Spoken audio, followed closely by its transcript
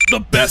The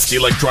best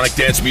electronic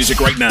dance music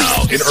right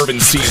now in Urban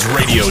C's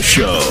radio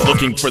show.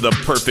 Looking for the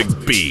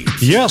perfect beat.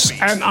 Yes,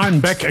 and I'm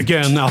back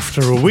again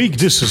after a week.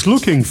 This is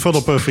Looking for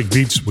the Perfect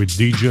Beats with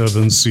DJ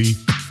Urban C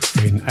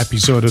in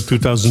episode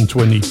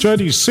 2020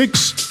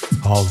 36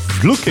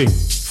 of Looking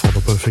for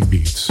the Perfect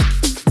Beats.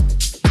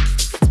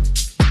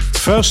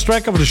 First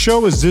track of the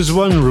show is this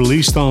one,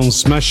 released on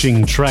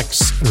Smashing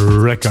Tracks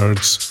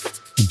Records.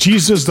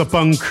 Jesus the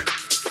Punk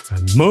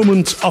and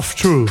Moment of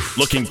Truth.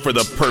 Looking for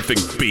the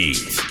perfect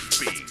beat.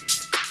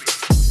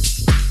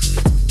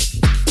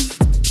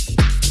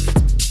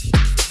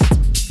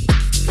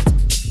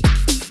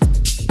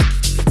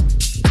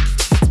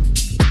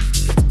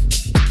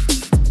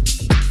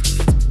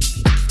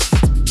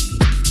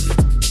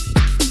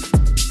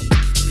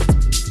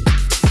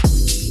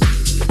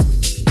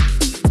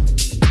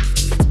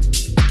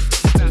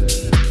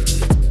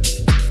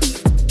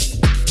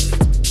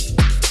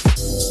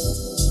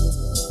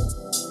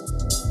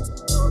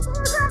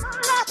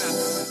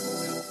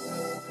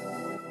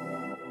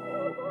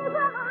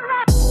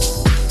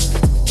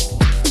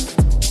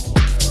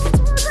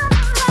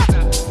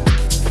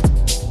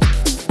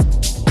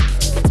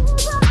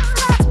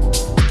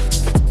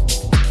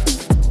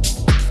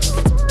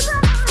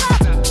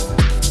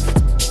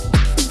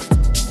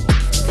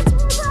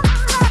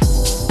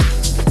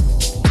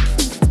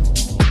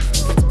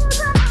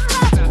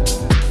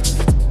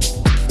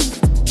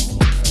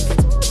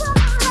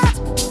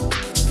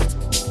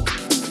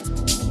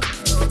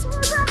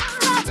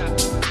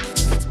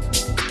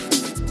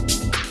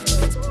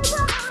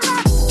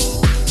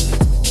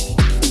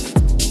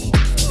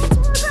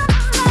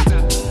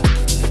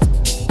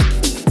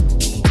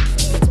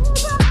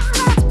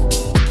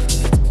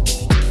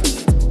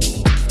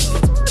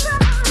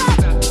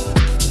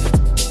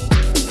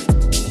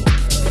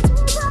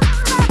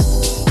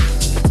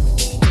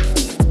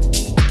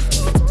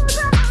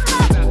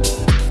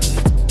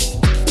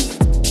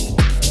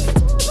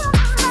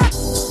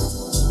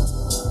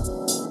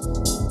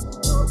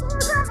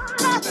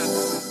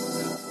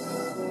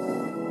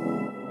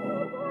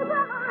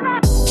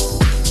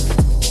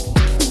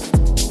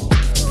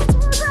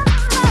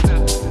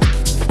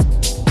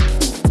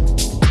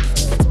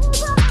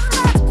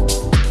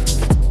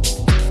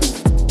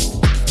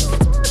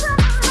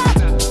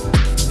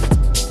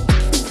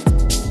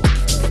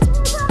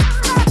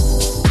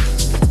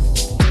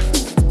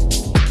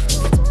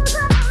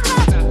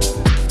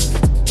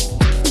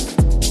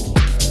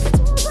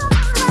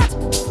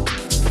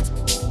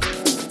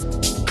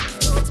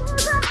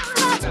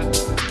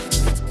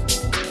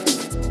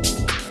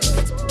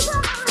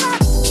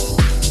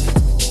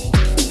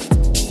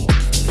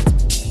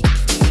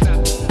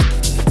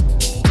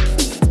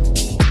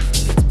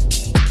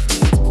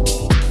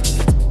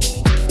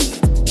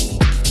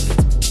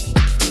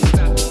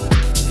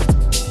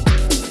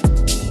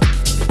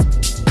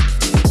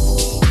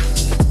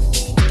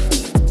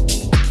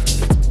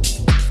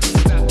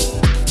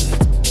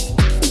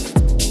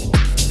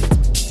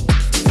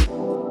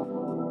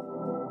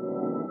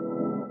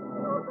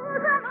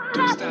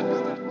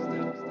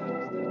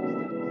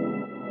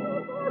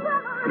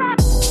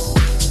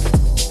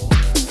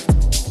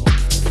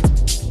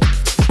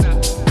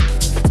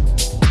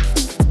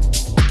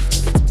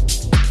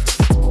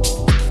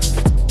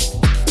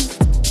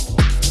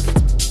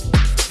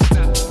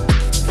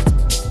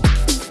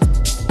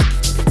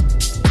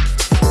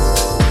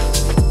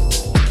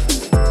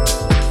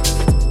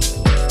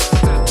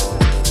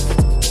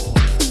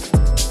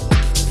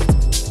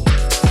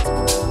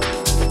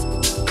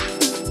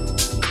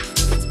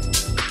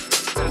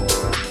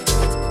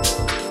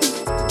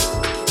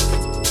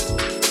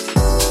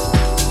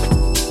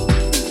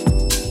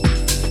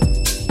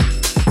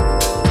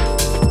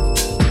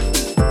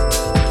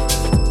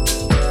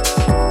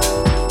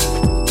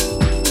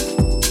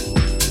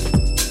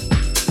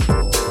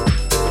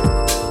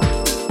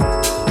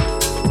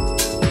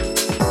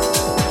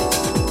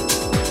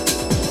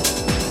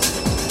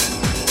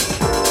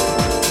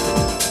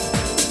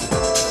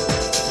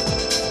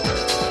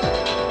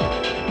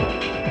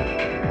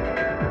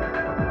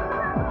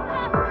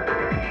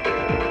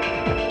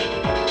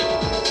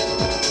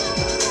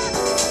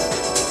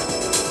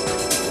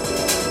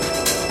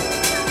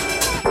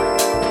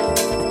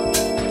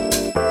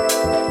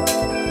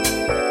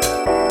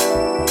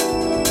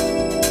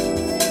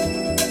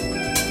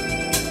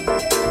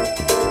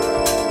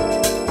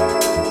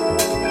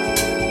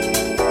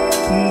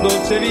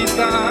 Dolce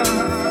vita,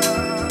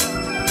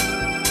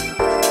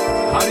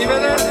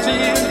 arrivederci,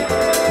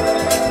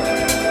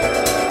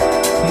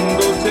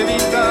 dolce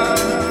vita,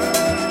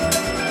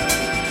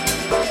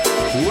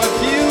 where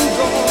you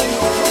go,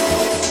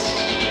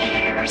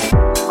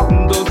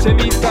 dolce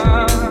vita.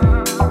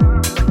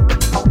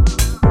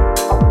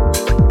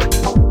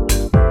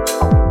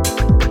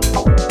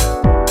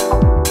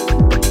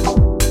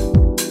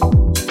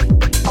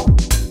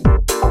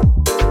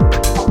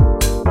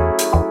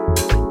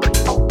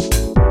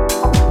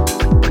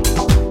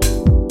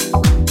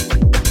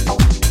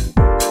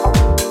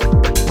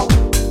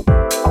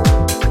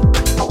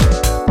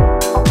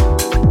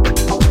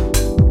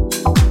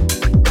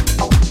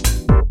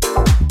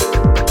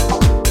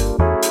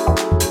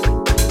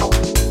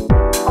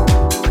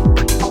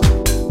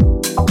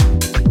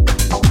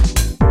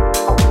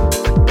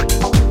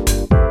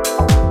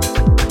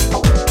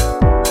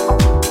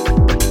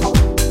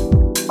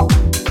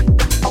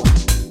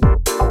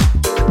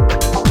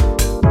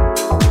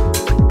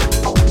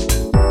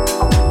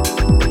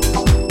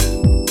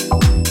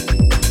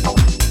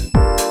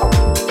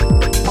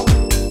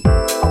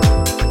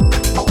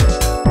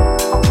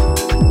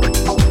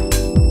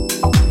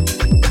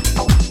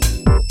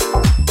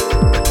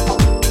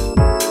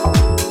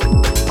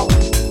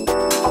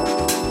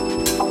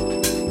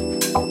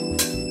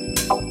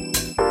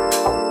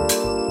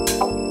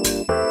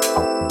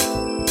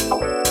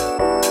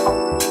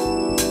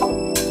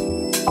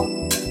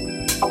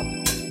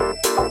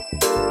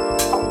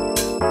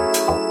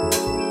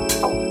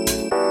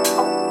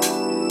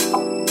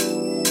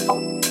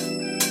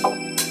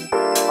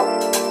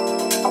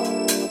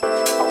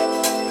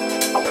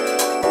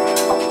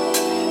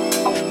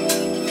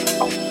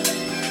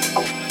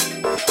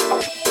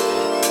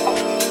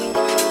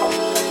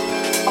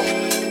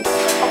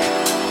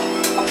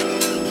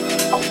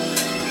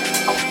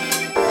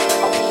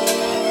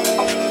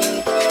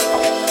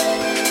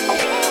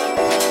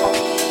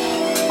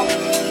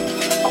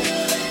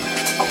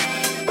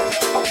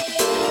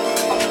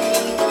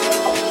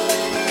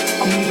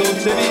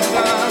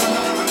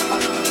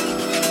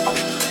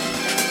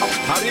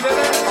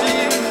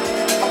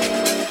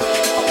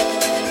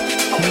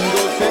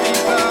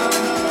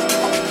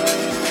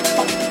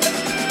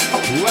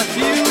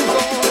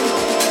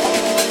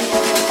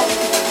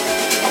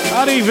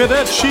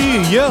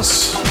 Arrivederci,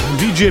 yes.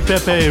 DJ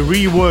Pepe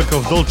rework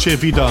of Dolce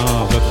Vita,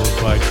 that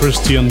was by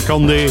Christian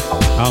Conde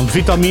and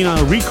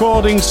Vitamina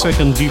Recordings,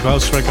 second deep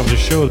house track of the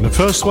show. The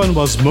first one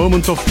was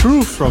Moment of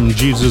Truth from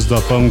Jesus Da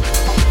Punk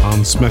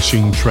on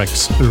Smashing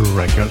Tracks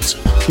Records.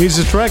 Here's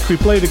a track we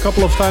played a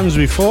couple of times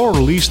before,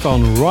 released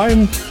on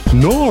Rhyme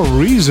No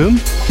Reason.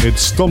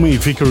 It's Tommy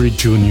Vickery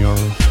Jr.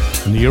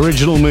 and the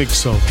original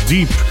mix of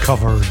Deep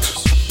Covered.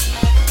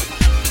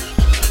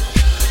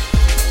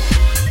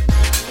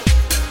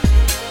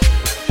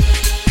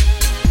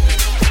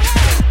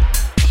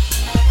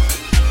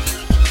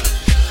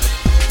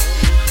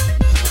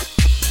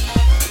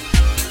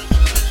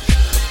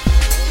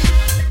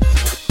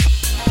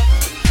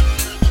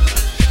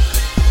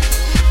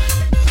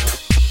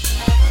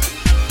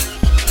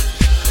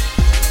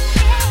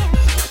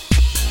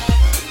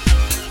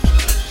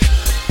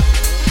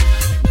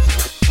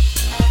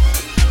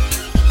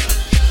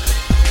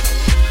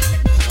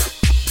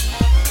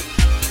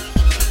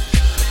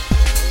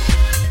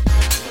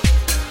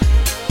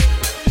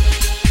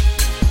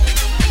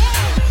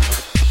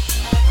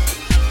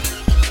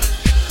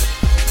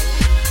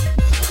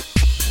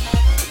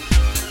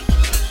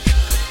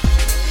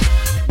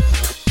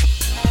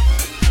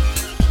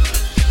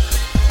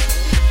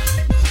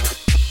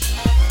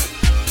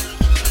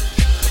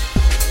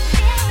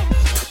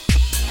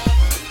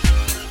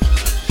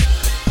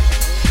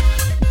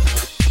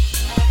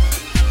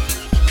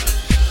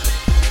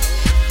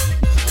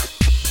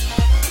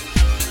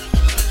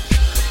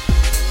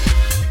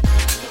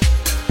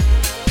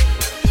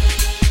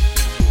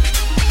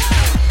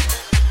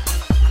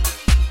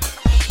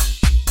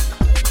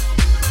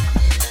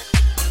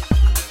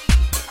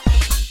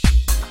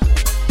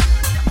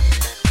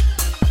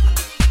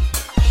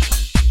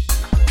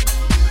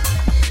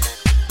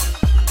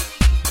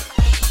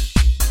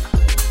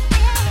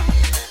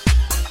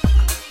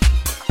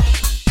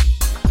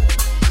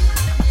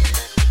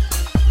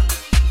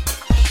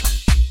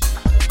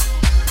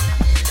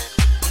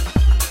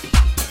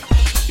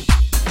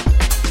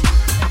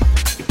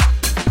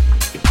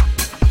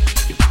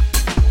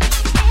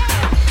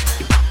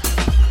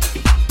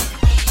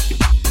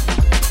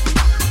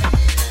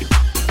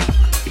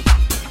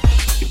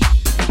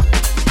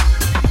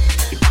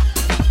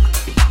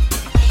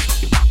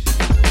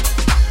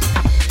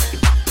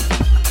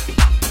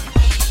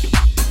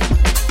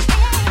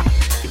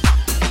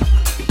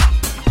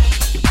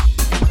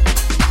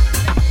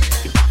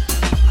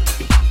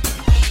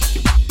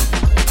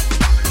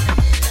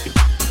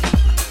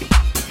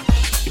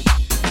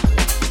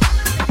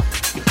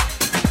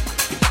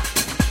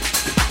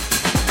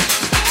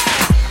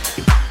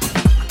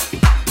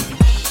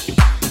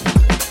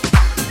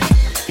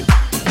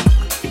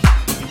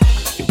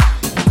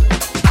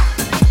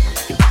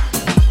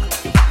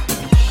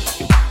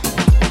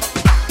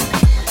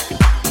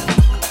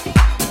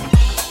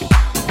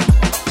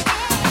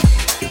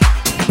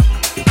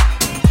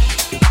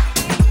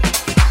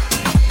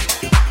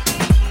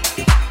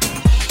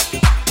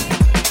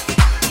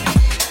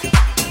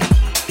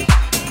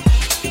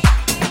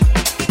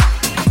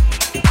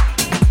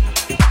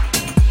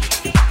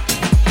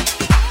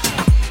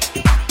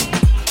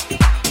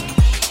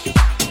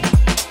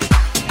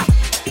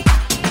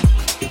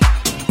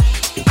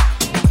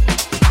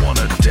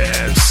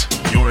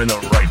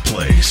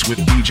 with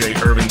DJ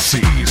Irvin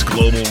C's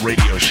global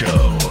radio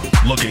show.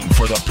 Looking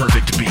for the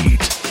perfect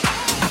beat.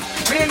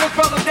 Me and this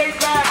brother date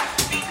back.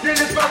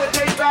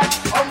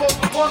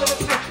 Almost a quarter of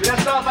a century. That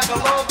sounds like a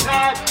long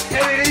time,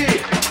 and it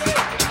is.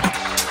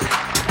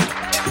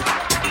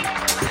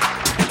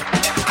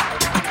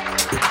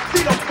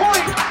 See, the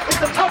point is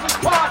the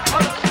toughest part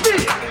of the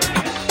speech.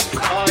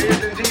 It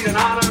is indeed an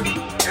honor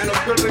and a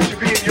privilege to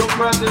be in your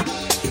presence.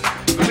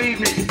 Believe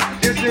me,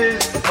 this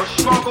is a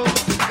struggle,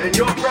 and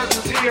your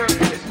presence here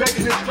is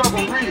making this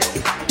struggle real.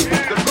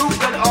 The groups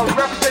that are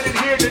represented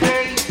here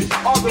today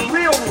are the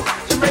real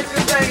ones to make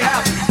this thing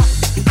happen.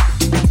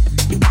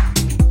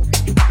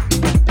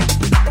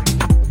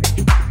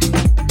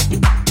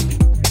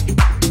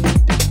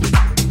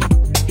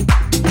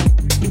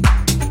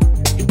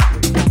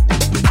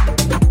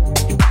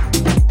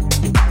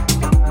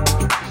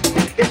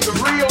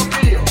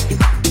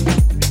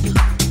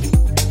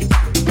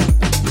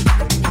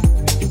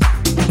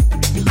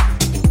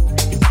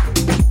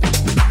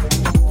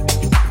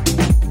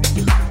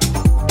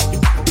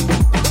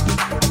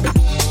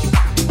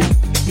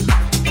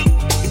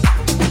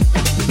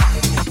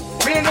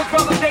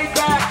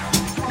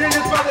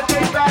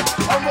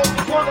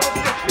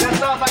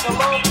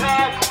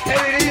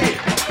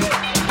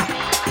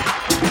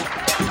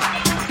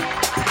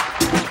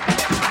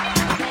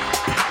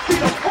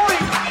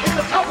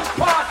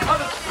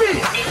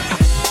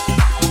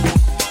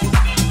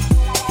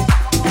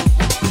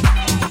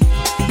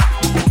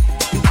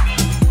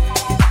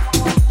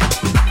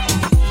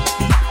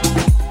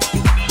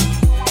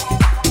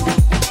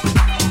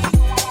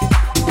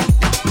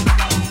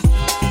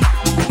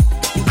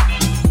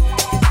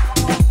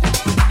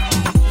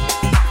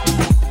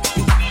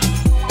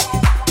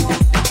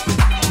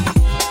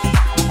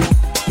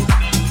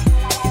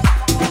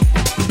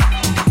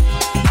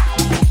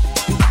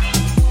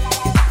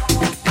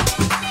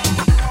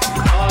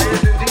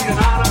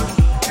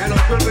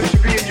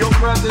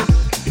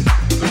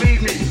 presence.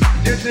 Believe me,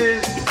 this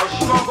is a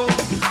struggle,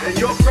 and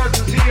your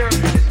presence here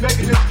is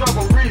making this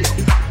struggle real.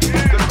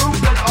 The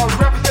groups that are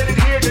represented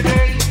here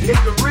today is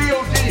the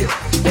real deal.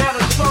 Dare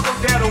to struggle,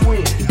 dare to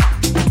win.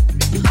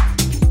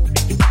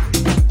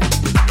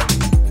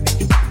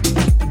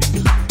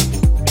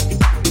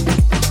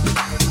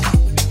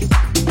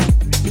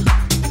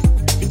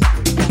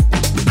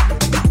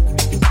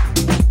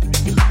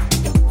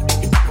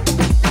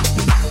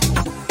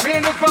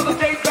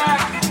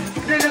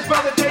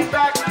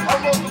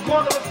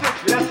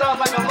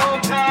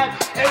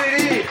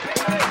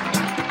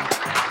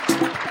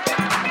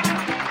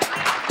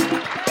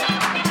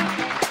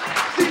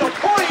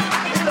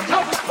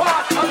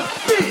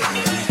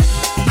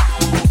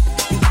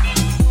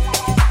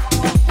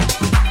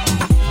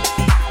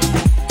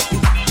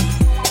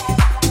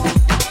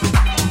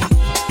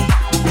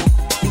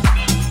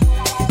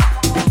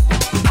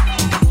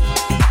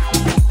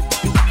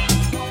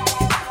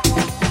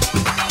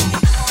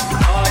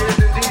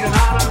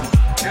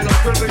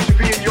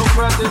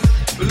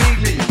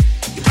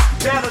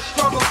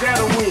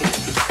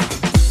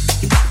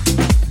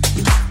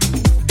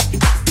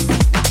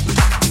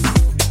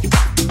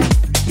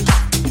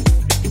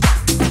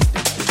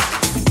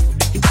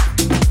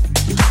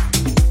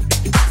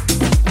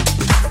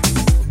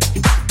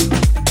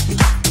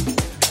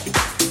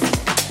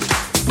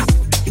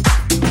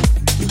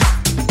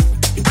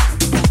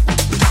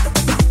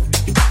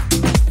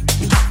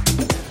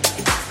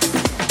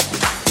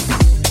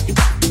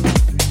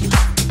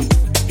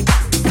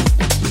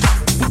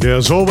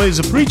 There's always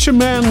a preacher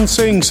man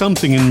saying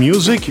something in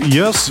music.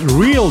 Yes,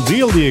 Real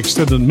Deal, the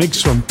extended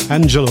mix from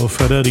Angelo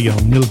Ferreri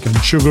on Milk and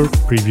Sugar.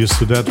 Previous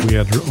to that, we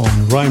had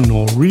on Rhyme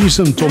No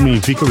Reason, Tommy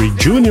Vickery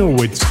Jr.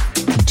 with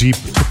Deep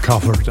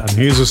Covered. And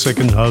here's the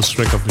second house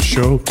track of the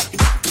show.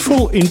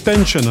 Full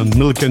Intention on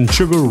Milk and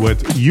Sugar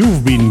with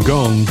You've Been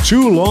Gone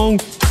Too Long,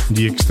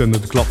 the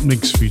extended club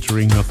mix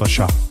featuring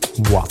Natasha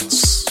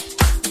Watts.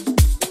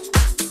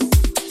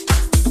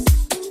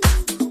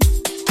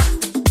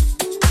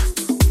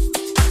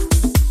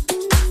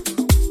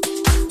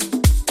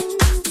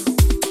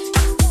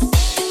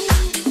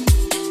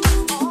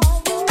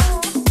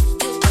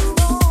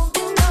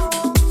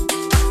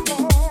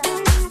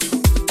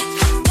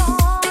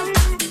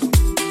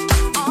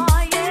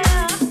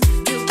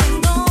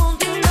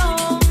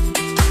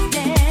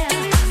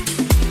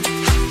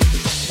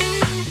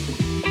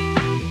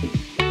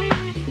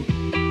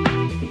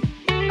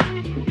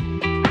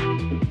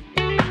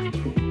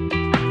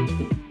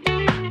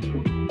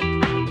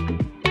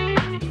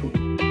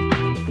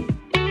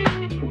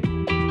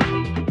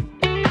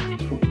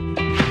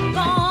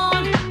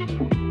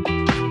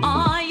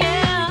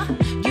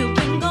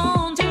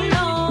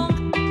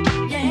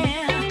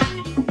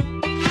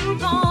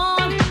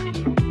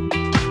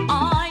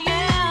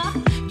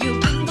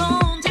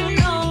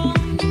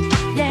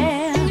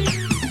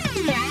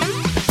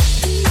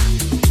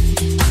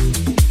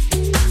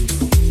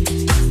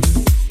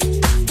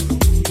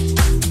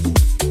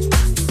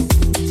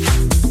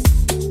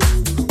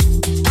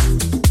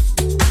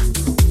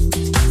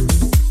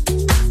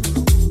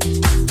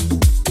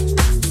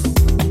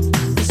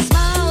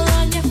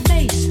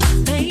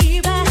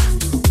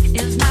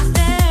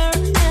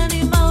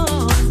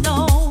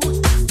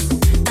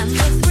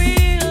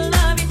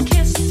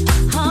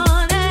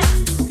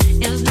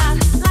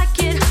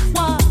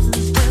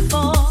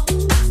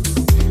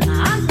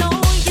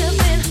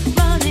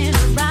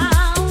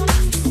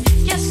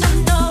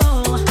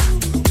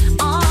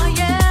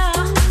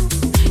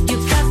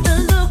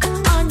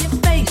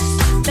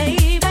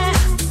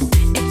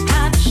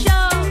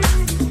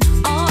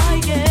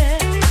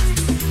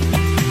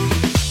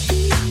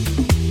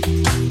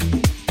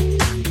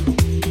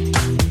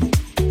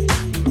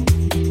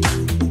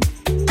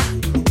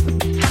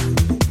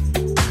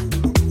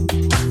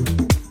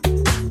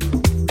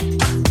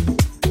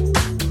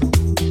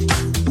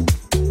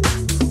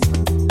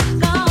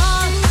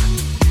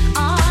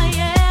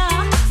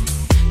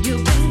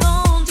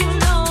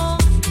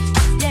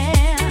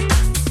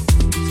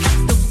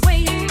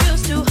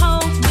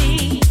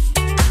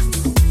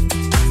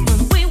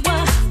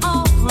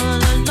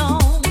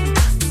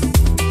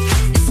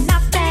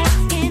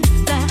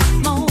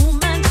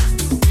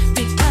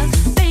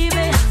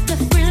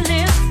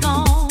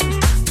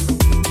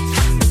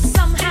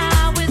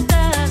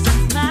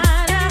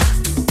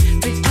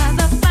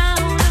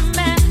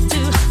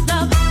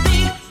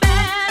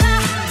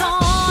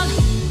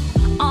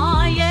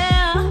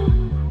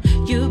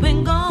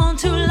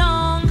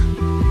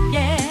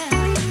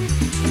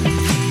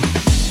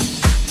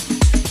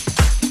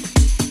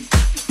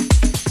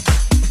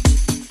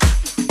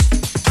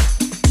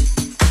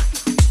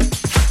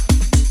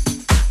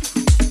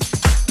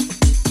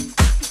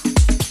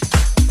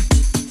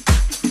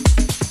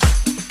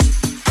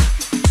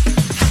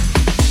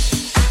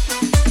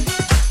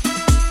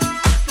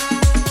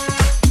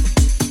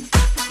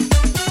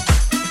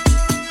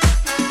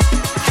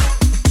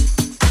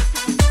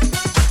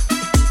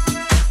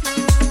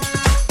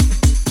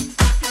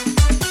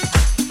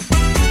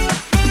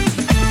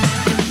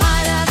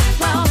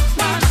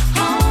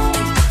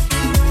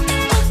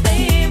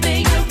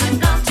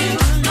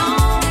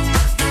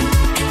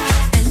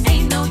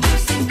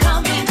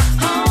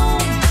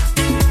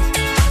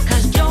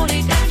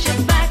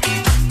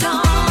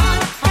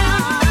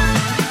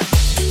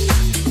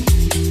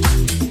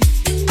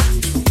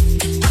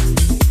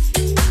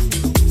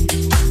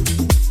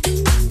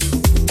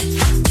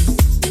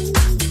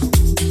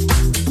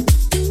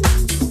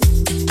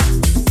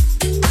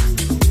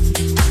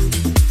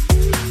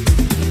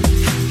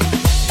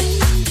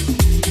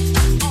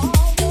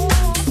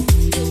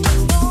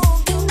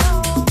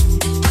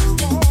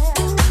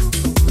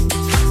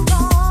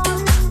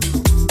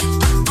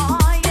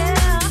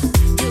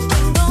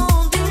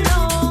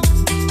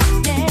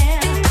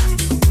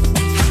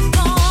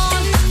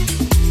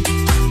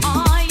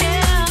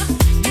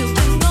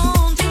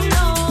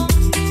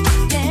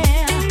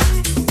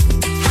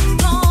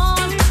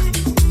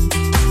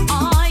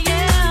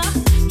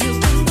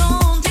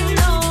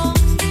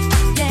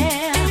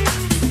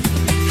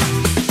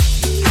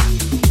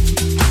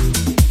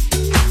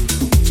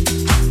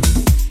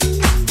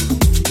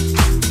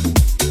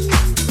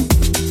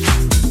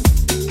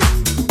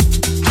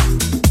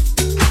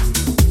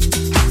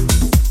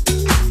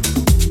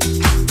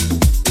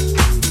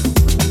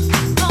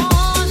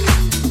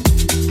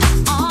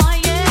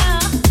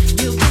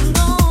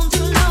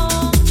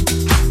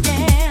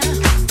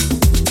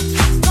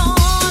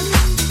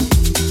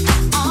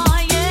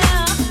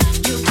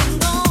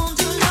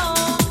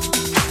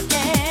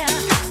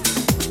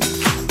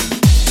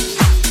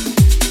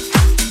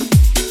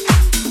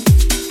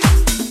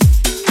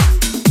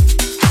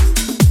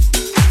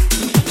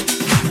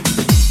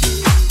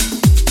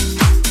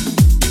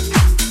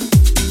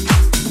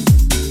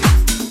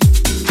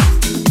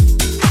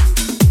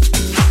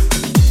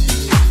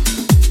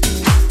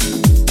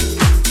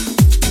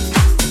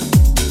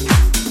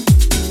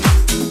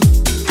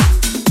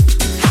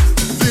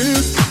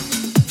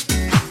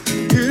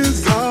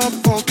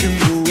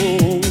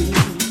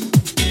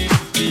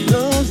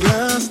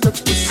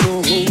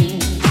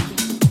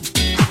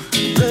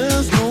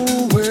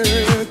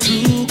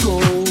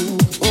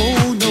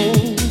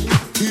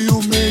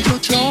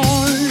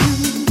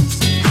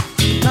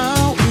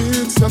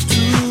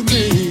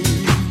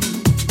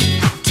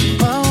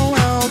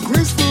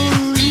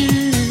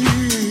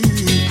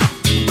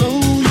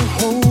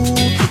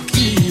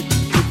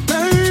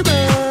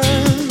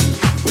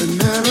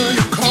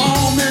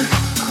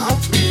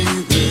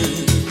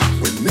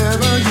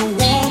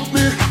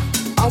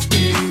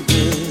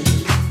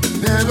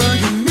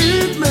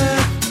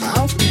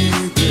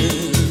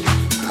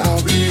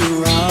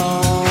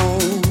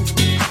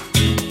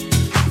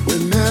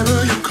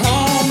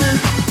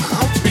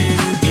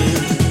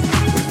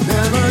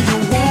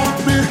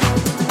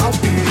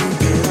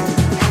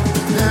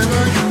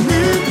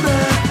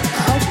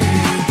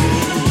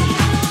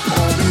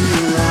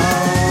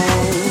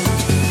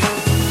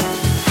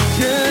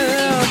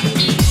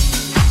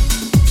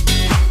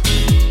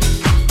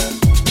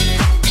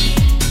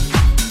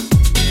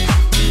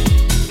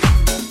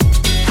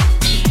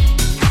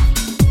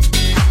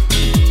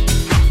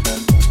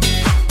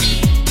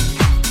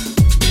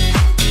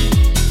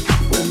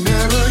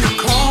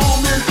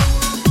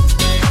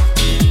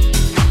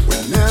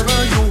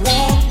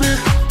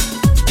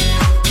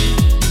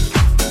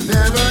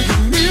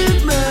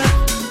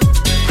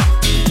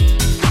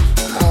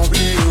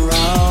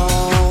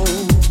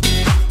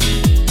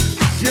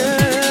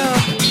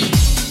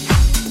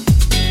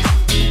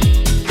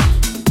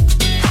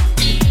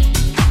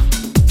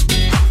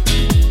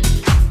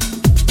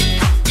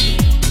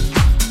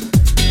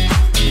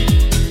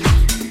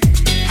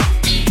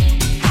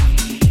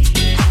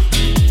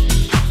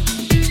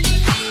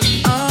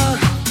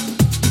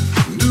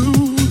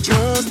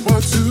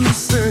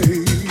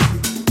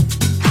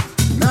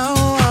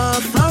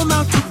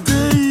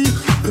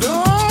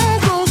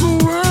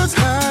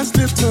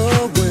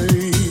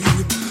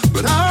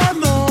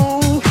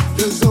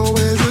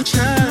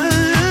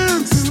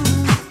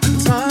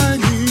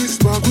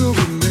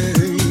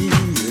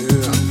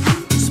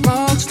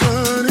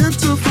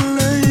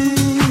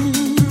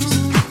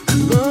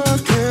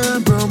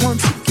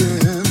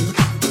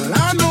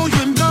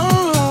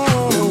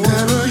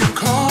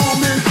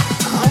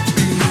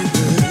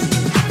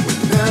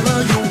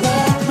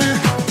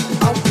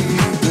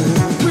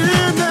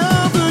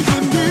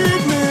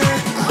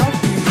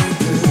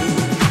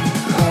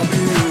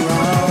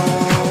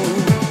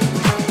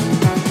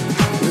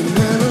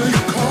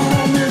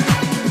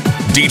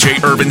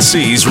 DJ Urban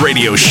C's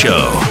radio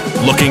show.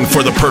 Looking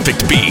for the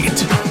perfect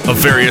beat. A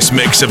various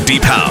mix of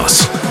deep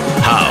house,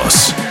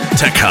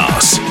 tech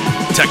house,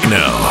 techno,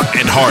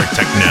 and hard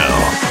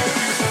techno.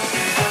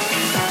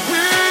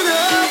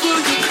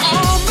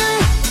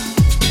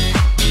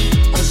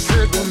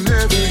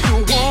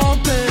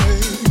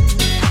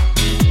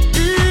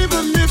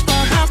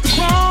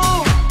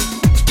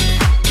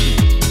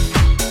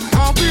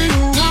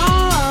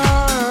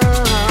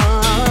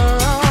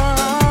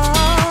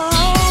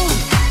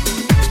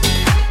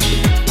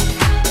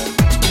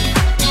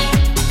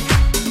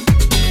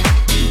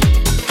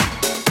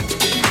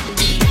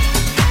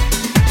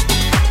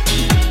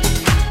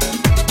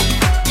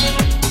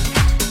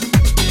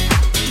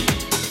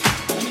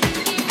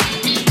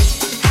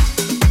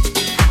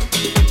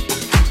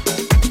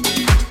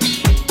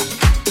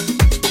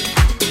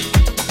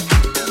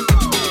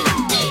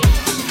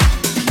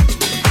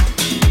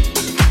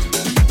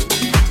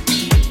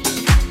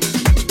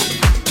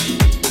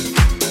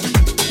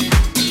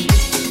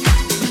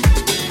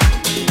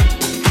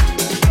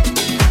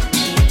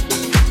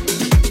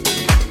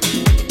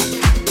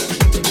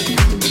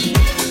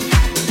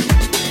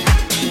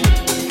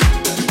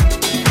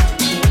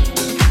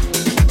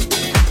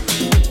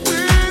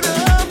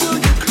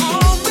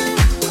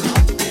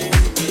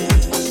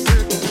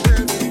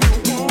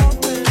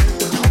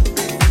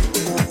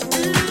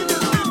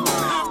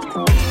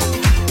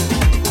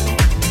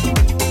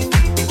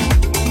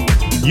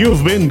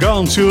 You've Been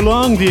Gone Too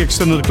Long, the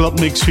extended club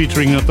mix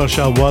featuring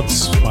Natasha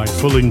Watts by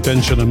Full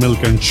Intention and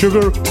Milk and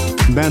Sugar.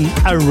 Then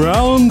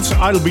Around,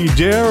 I'll Be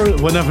There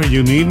Whenever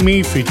You Need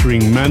Me,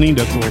 featuring Manny.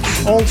 That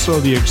was also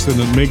the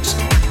extended mix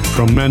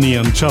from Manny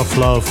and Tough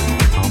Love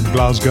on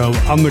Glasgow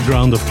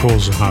Underground, of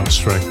course, a house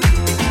track.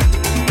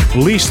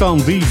 Released on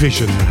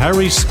D-Vision,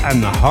 Harris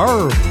and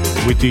Her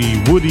with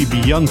the Woody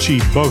Bianchi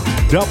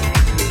bugged up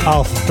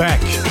of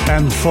Back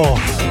and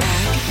Forth.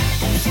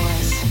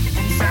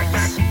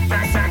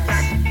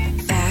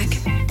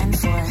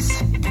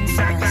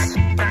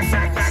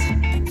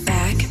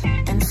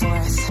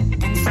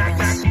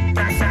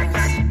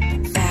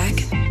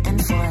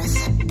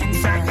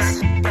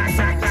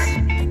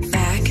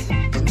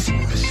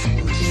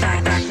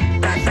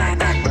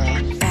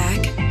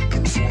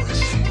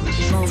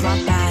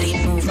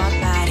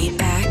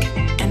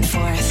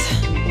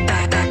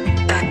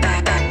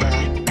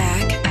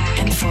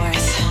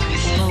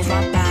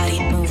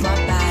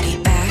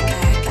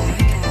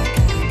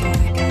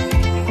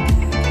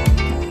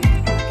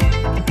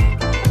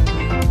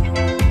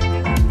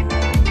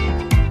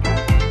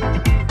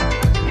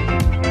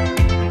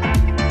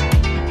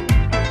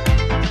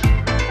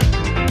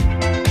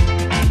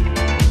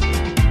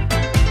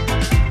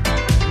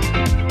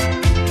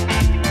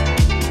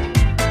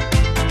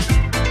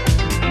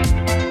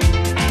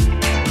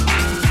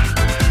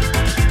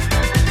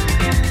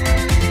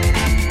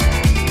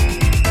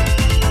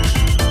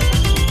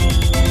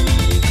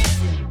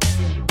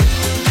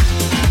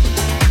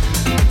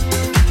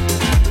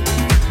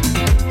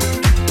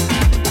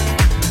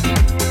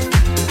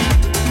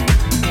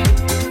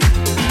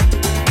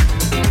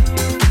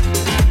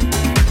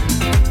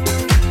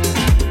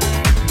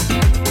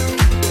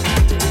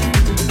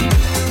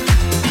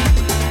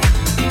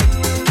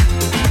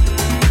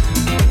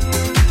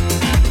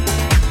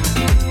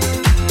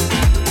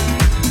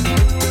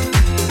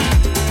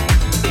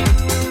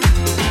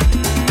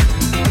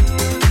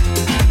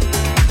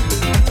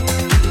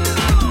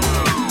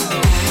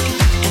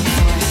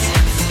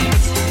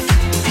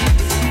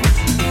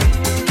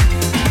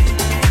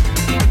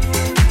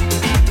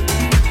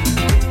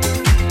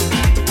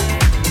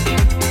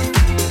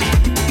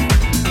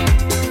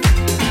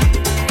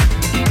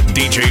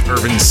 DJ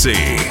Urban C.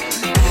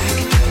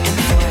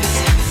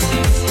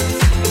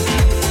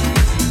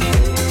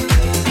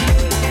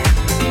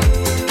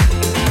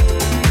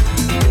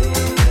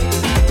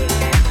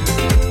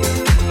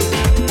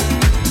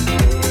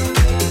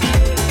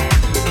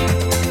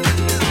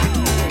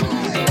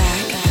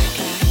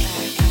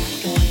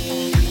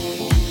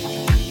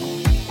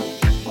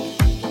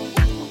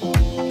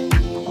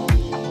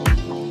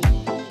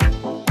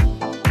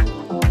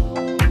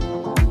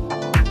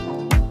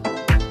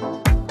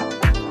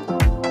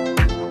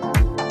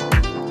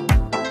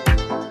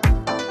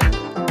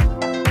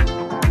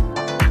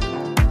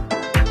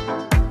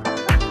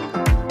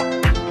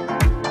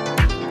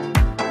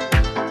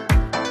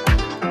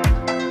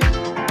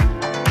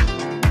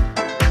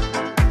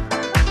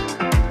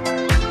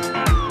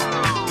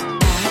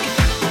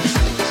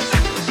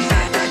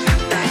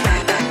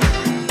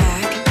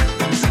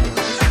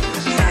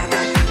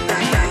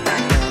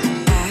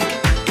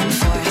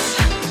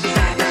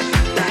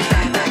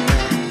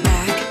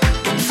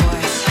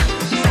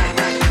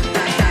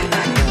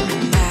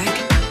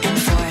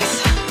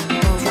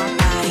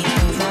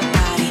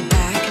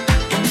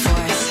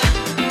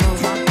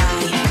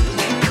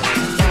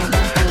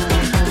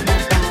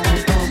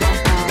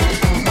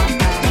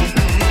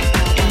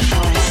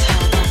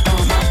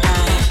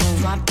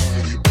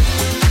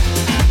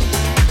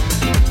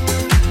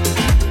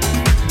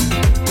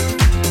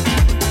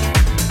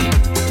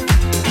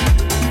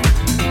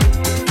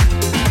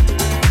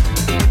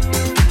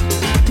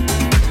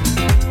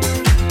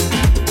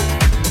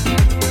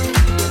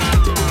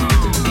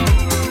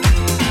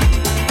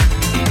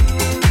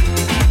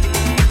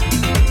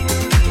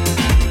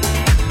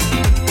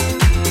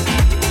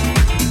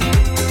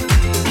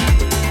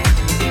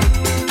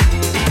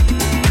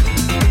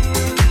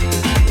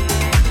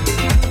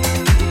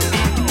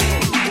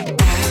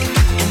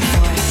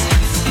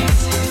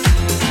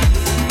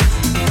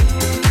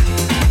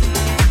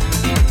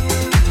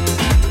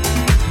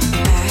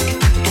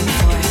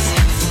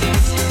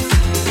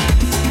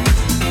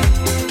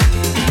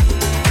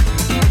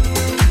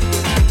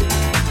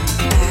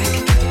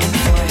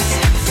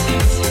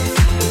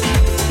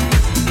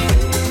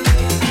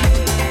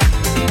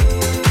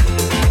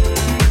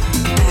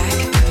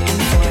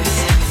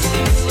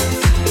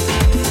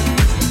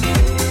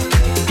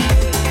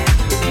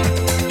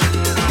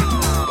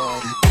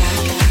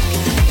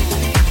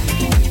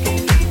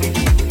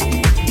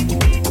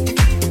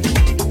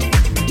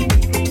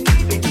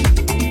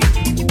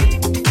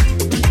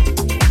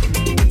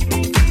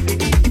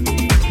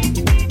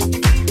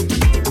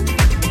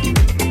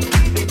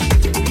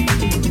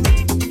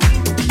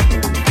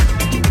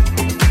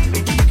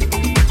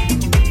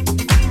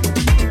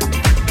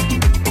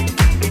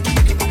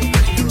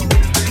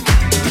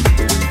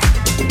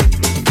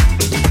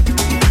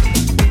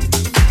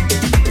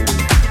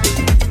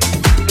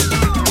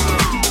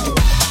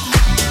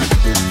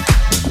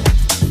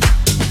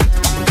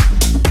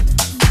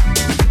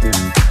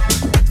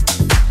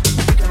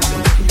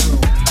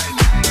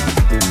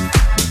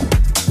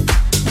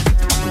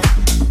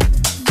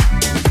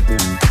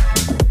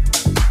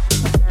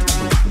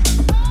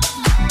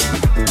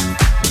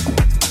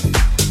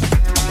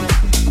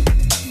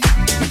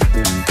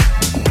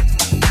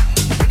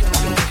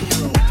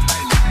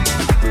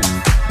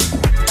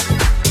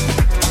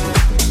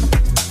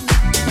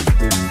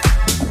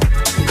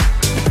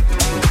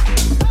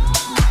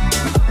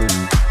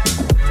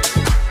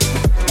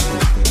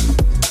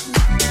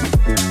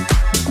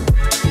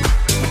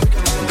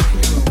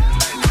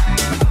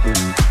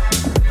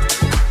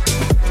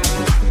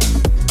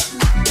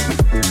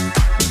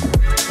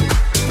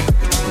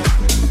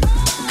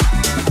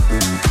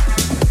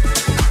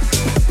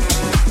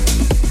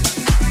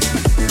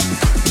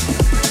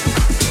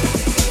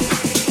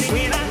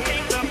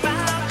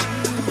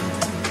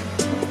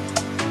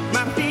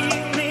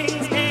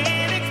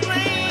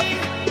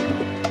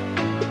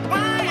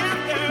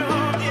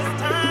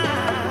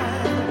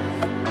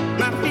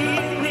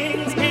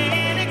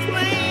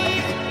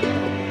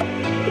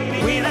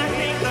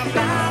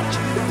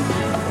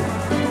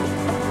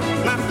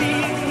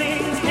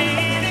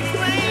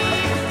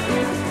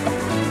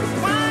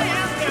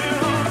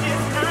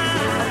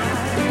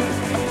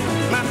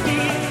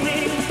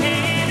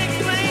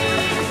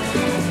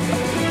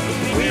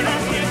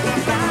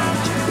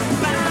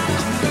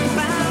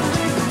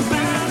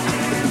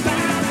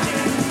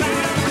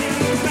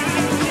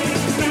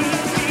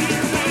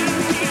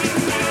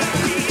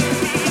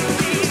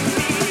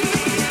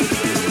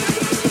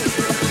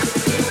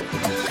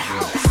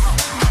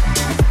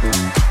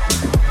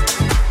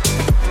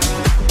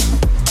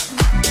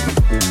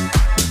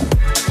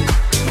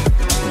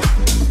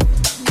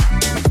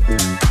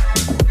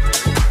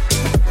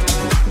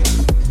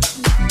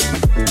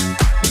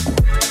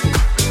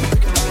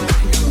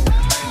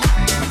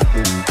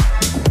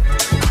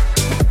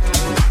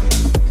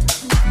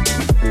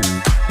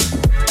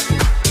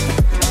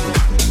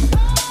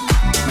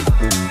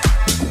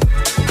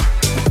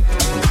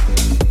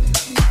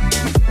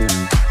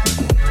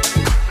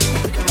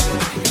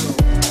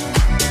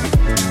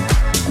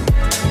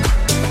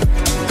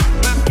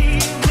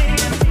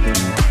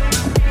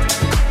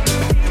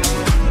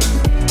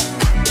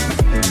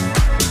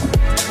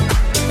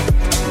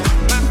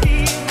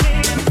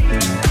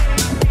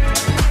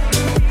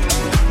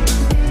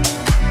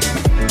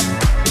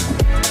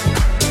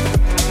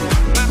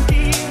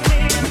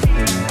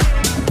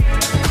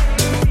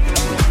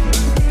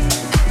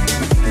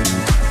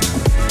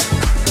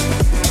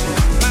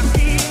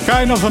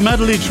 kind of a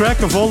medley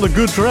track of all the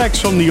good tracks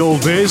from the old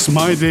days,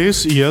 my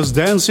days. Yes,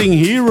 Dancing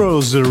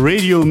Heroes, the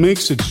radio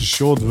mix. It's a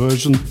short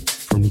version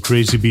from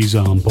Crazy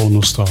Biza and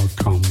Pornostar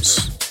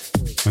comes.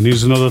 And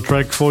here's another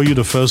track for you,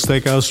 the first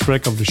Tech House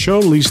track of the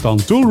show, released on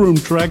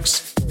Toolroom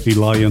Tracks, The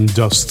Lion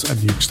Dust, and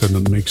the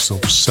extended mix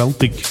of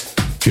Celtic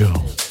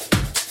Girl.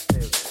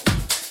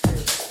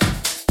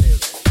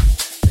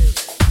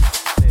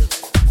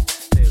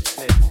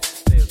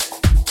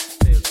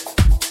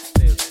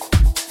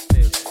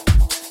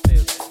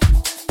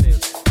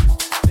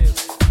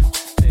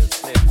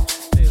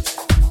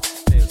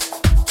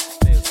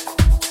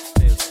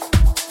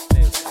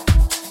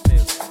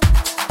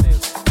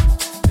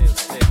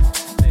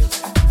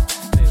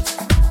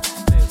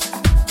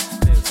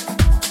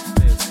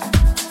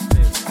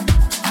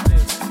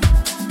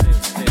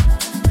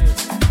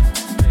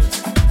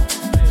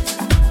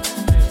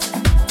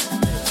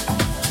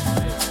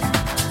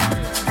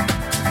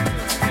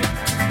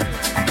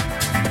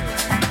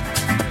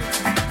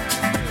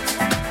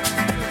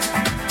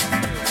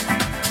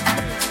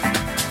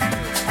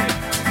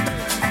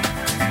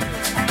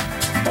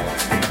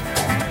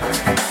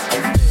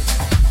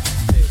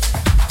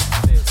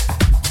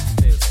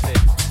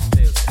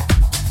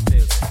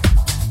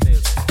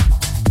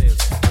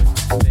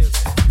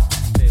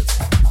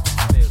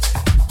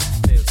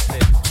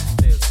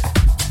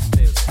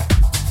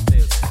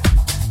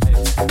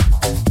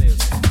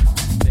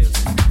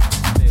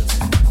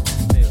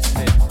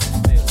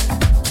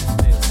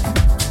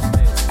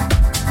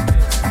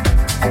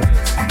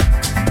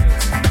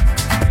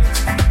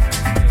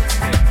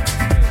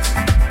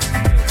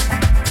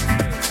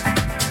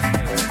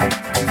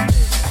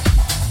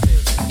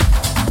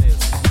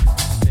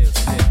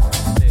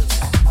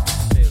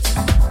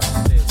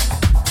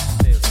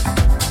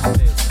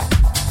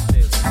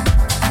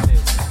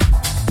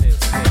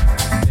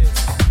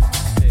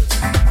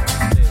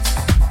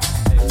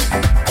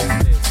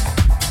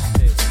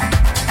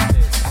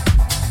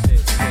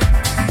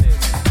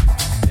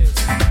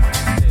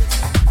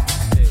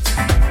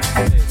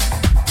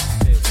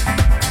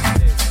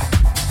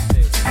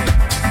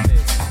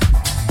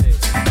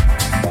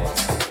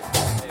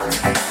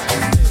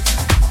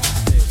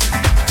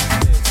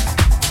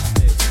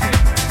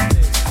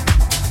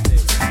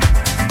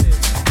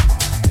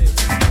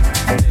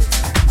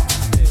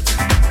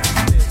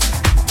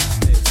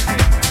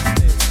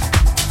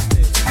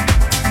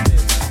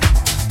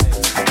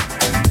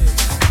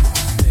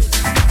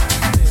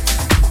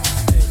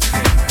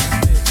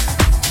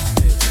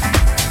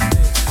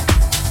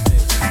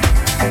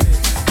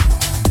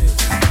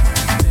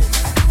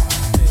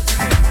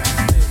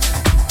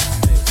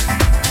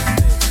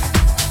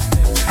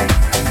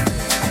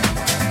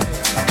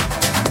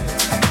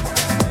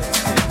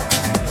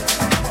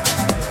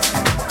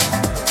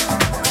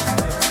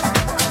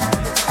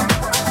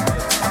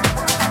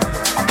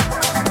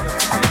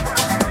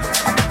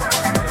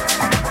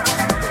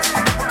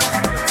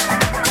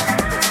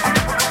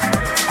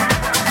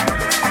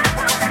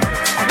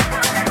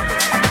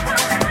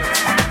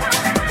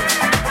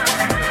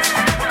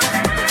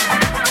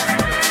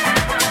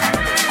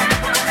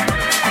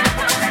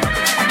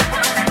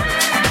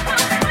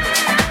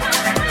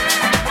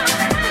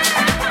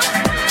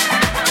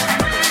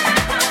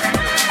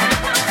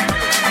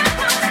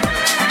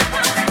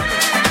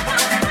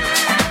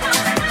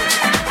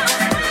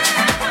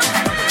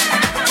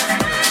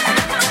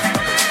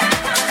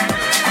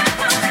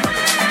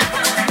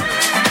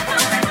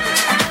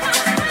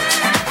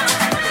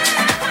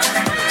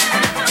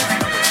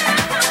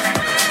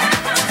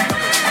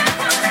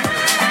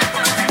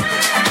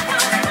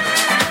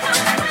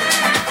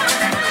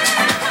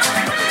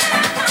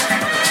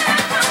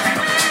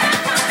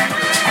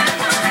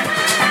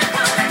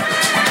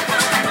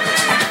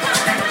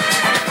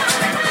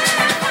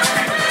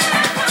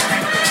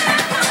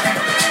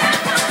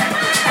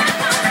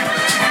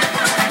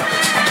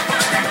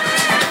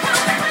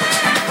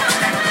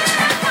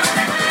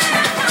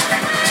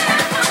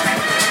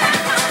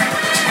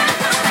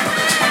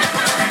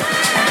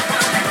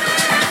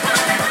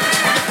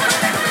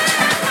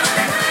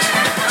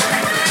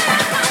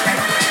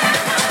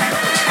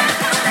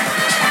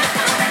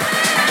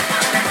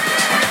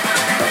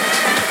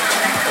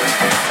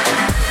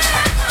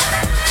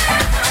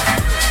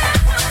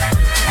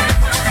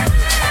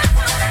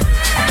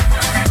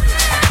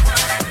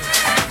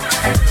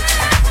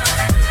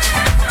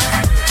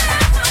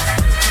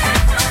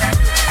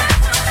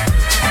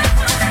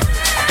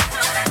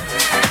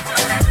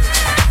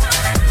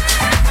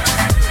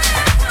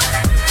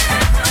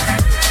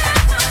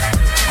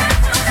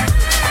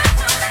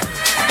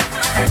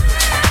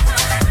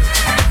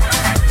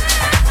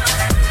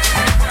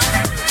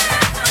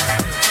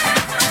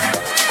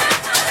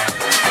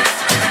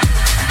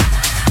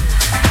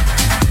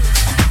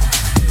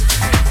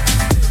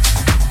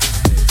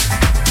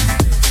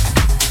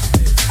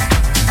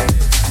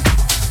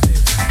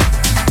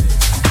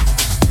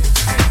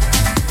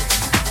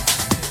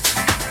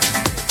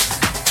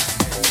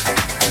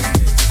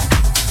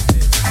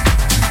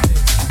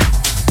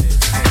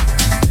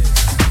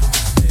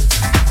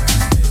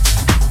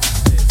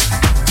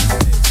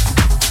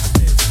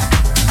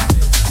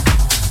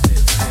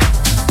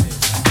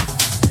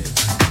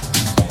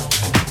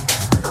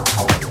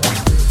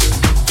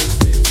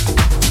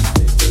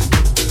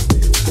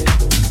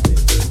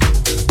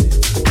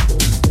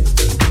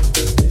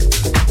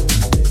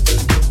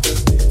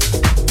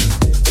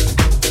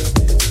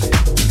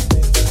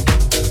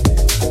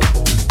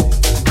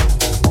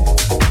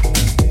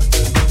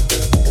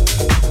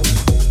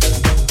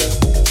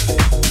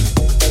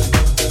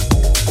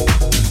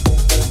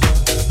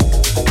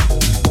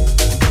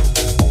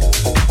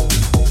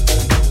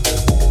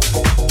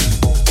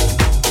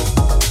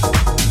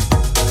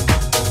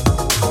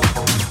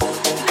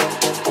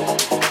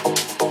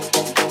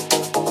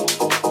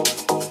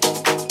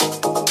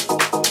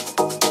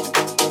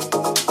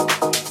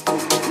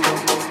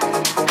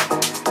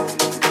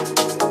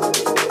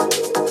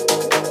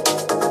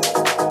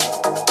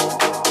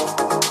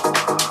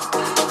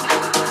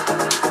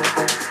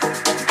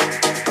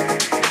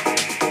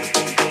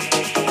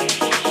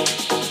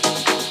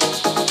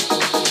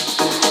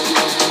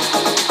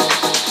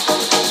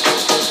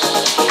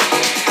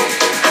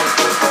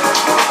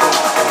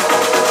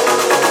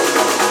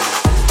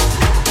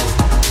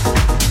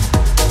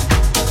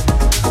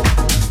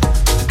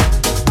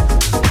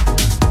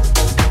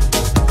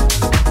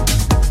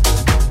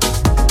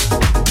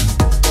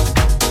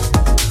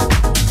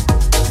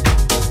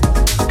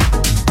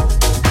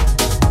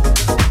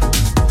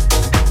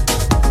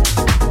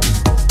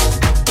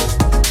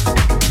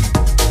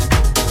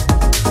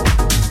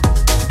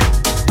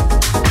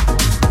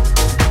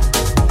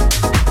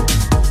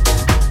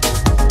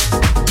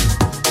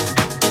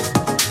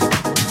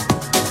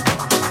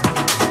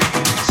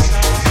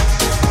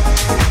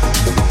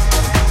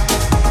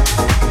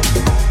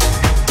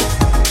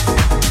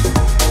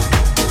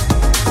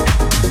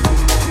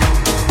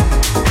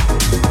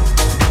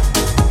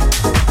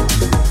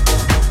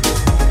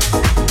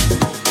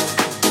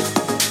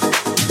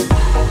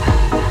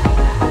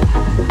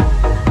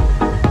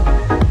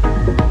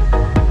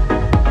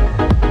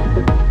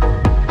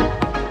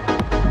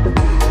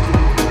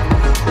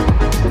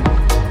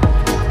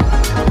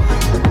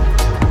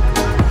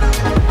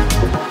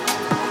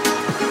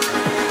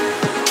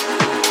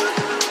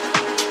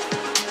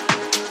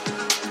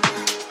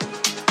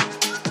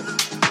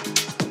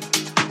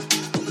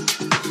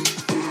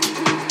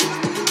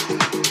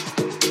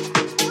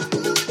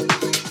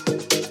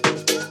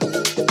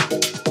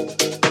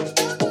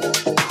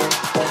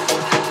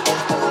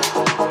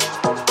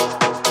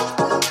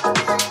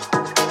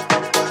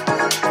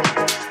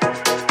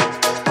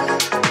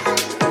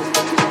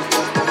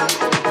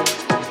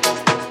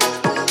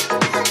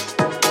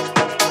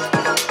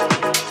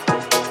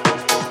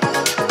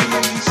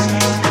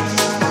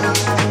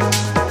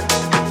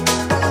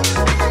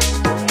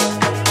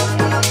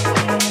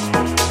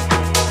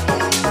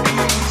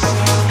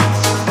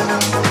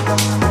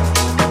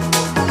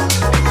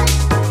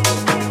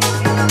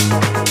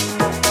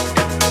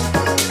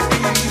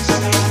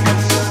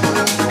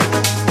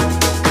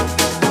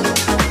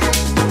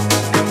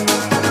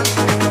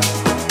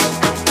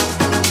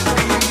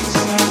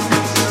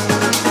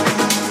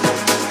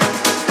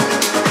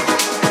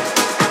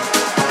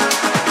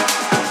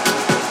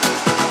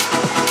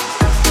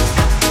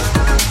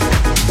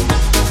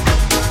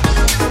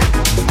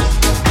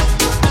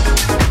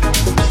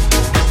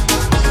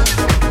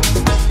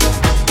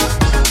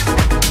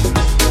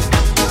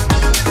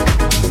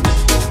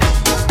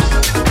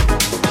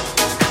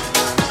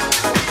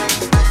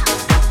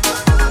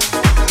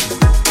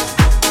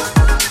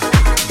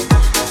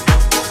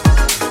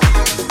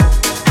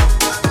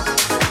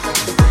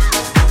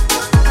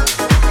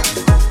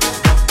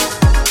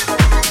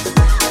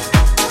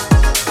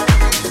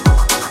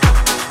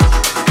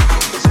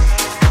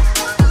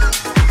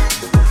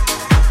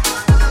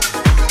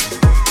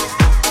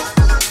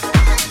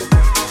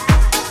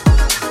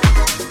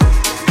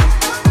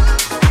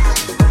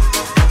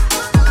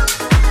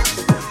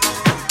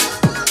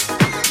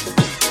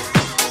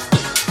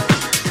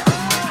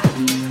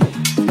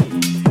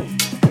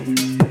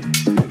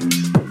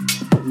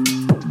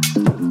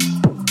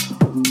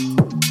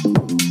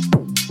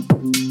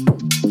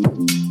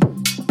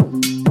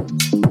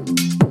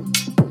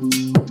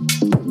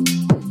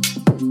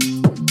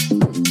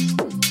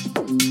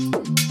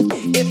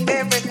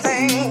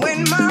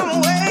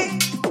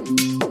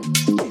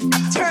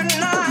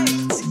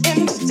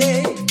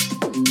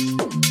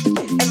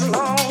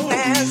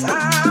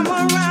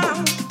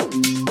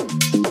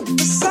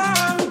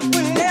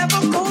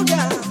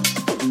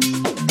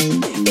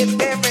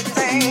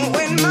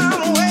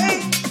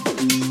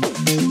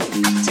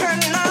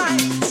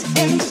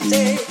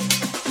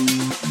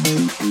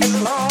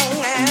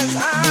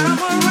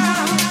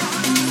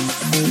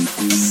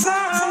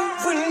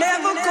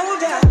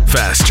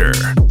 Faster,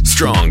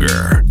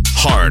 stronger,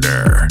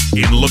 harder.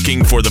 In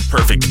Looking for the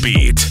Perfect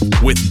Beat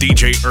with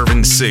DJ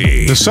Irvin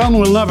C. The Sun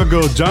Will Never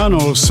Go Down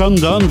or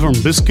Sundown from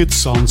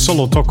Biscuits on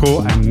Solo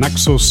Toco and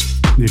Naxos.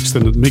 The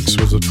extended mix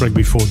was a track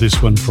before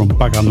this one from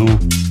Pagano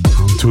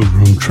on Two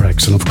Room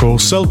Tracks. And of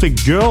course,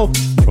 Celtic Girl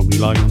from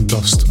Eli on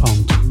Dust on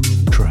Two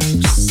Room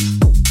Tracks.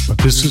 But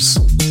this is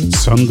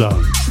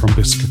Sundown from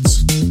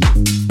Biscuits.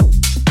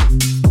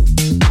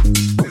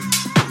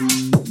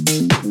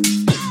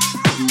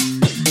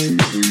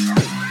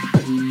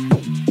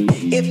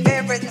 If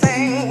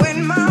everything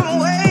went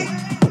my way,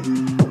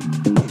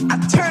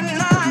 I'd turn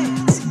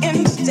nights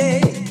into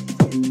day.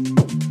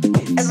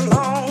 As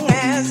long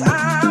as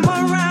I'm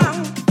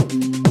around,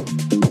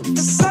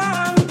 the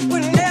sun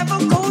will never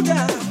go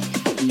down.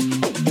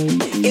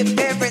 If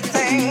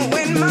everything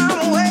went my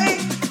way,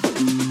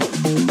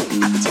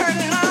 I'd turn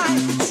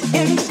nights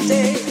into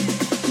day.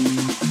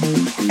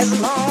 As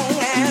long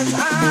as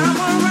I'm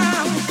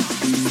around,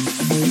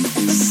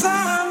 the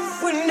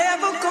sun will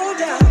never go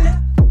down.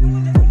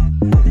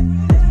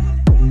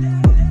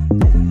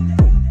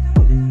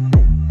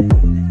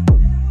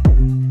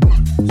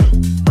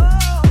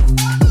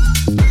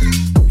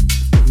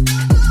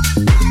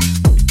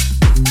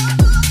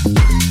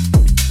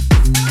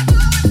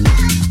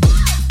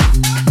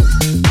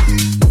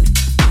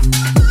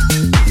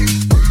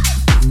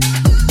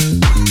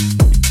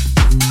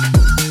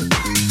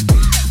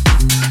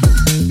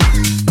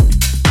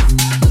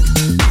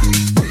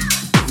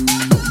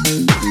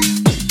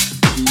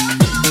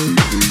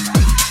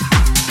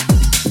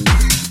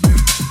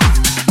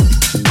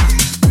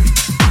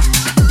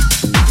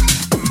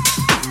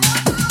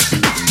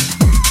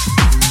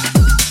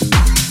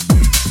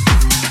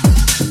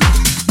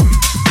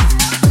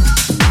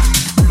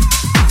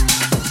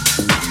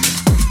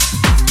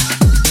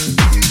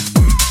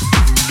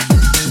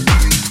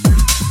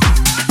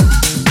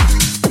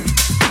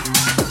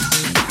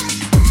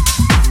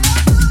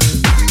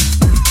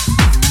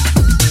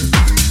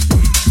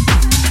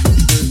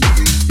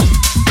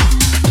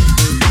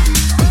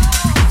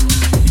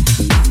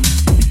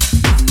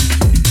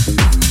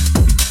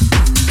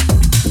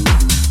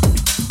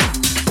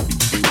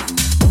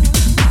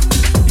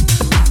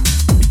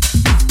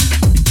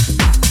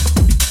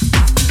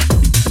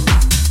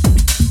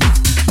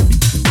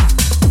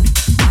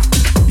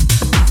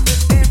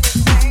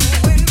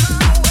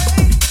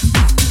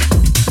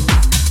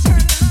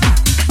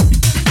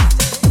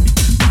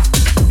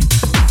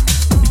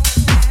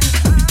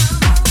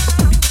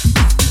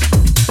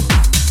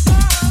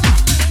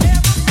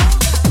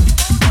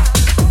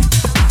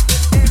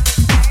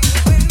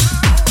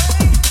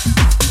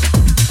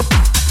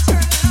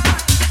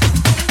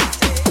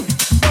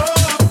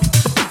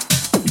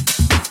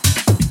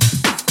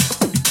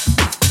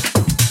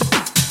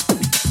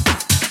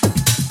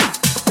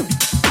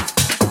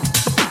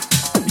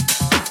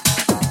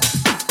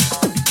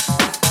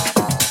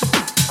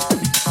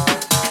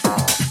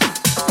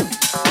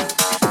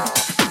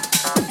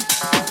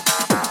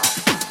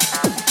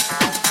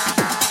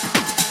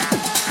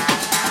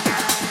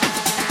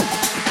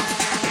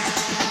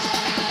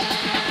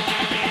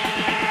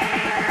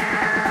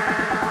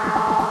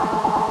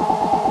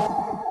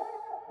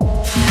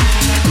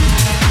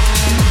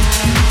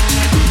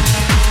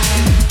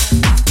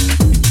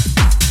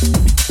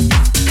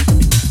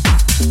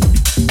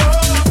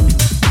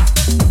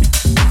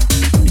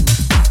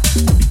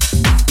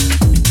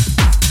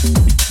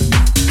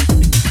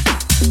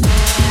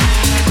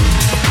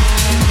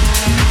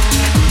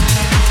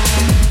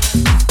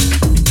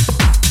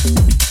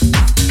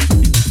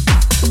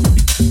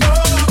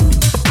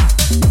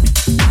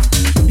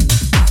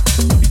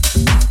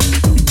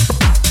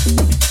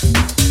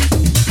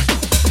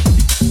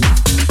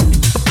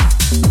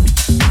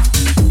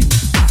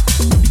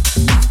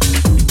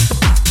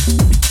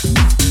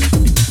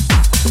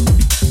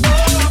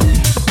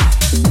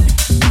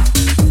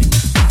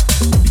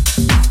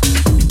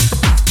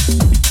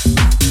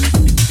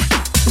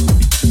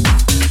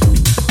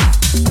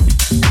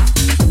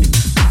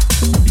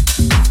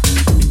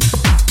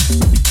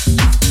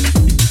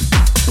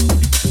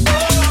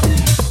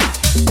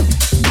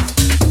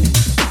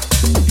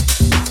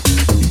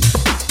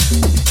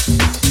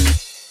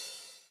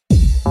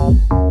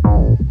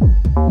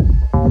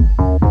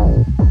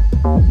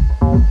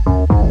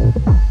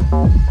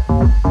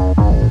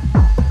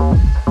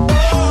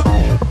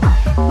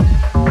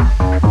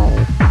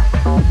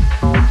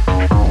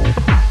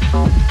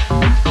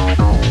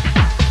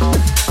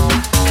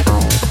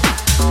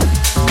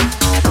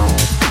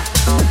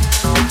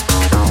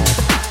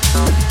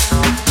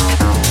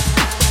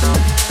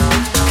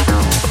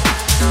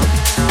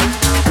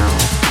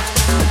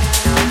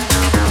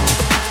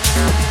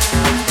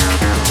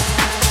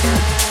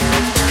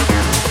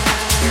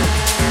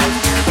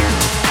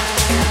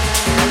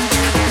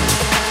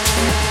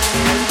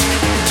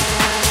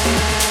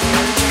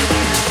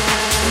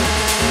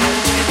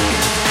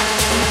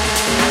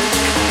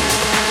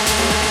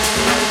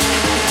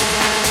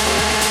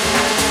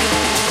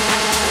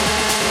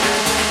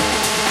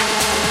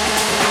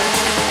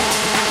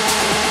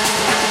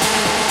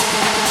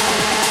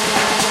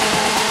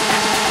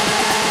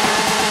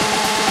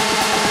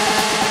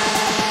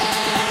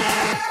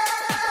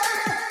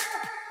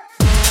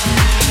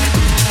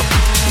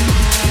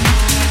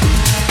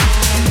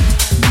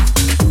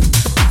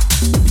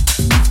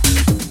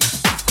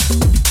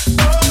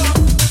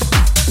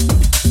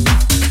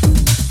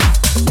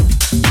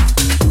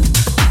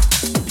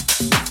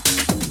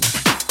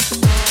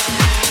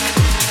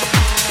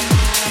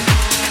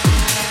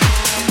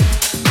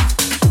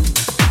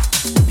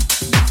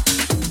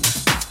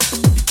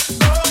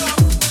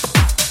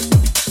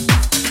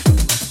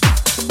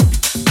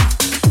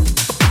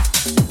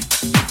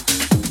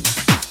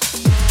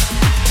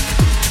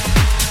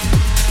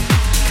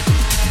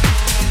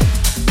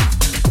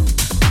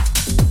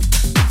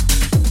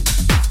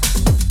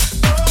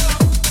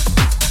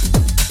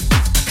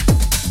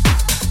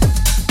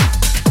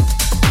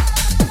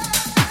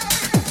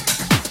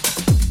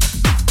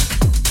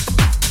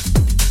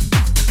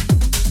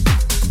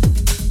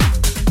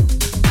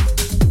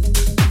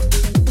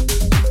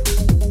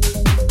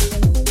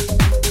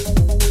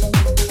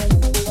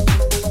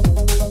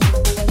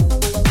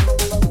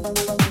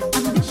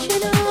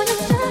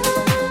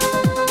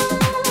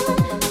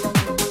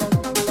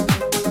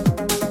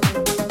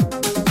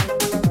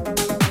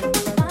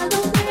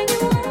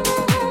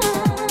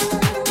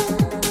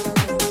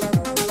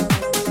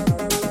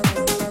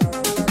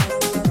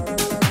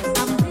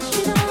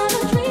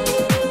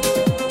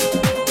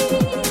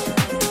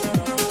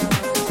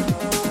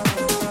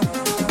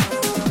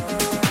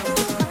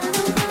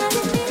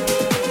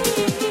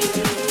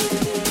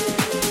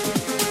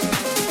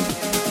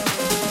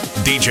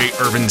 DJ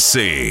Irvin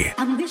C.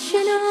 I'm wishing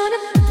on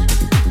a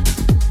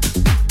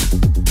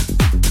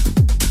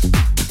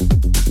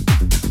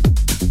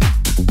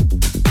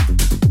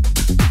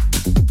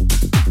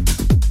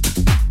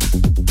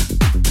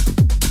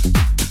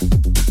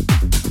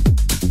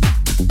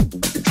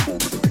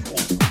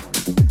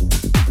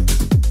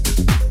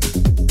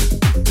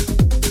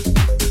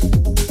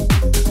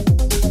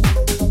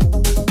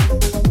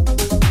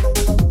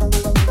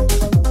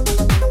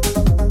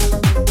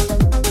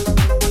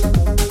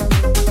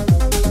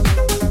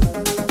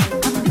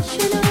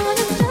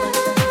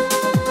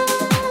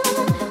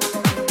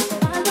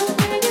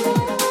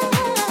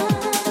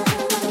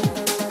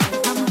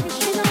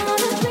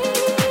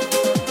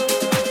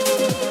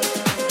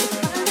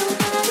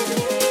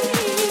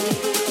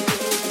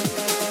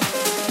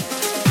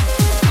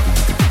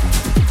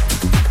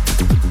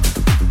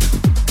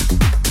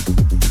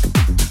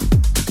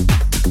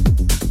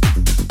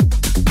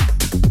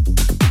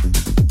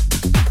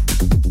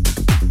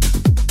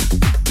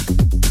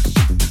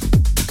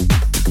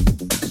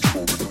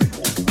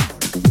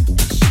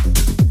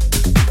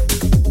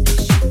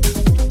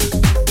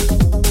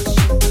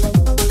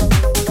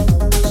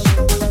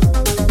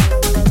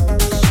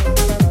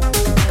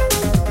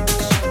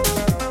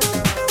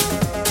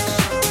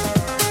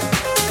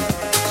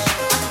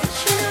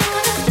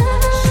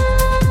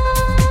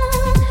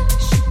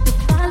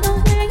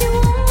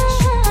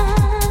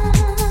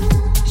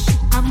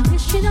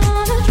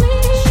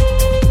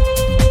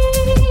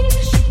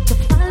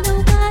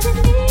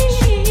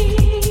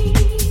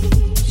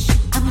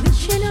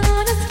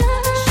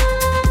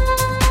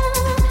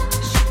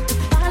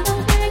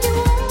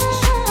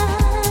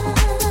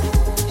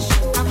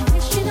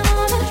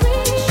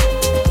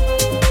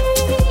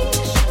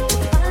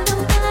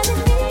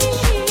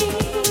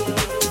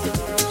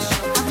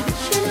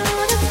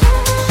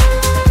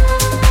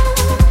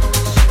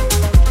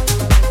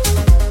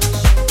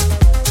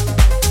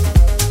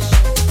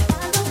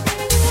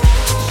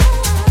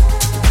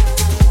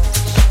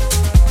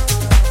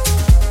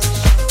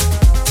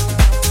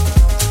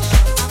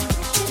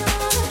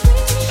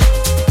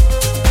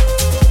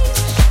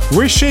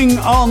Wishing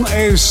on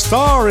a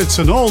Star. It's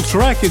an old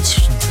track. It's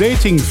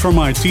dating from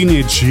my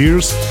teenage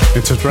years.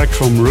 It's a track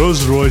from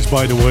Rolls Royce,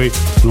 by the way.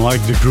 I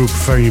like the group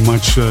very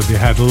much. They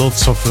had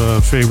lots of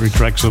favorite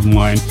tracks of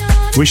mine.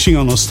 Wishing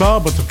on a Star,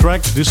 but the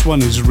track, this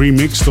one is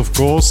remixed, of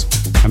course.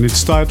 And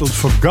it's titled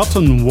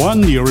Forgotten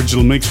One, the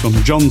original mix from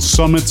John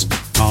Summit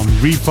on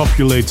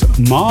Repopulate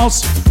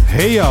Mars.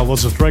 Heya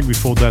was a track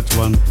before that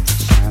one.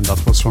 And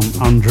that was from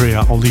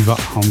Andrea Oliva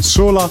on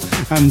Sola,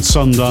 and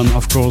Sundown,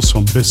 of course,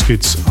 on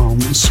Biscuits on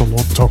Solo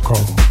Toco.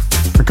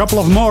 A couple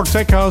of more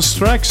tech house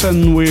tracks,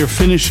 and we're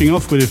finishing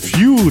off with a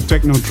few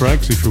techno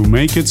tracks if you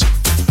make it.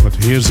 But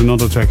here's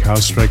another tech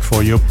house track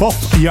for you. Pop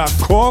Ya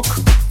Cork.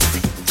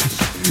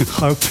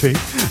 Okay,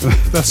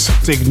 that's a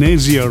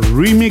Tegnasia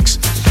remix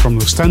from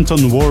the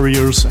Stanton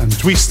Warriors and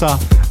Twista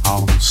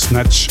on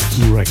Snatch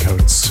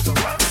Records.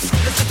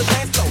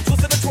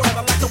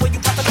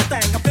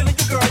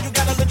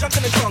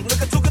 Look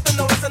at you get the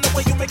notice and the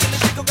way you making the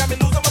jiggle got me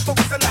losing my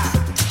focus and I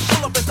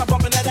pull up and start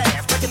bumping that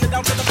ass, breaking it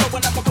down to the floor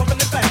and I'm pumping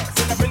it fast.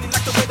 And I really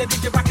like the way that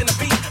DJ rocking the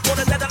beat, more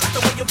than that I like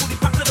the way your booty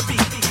pop to the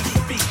beat.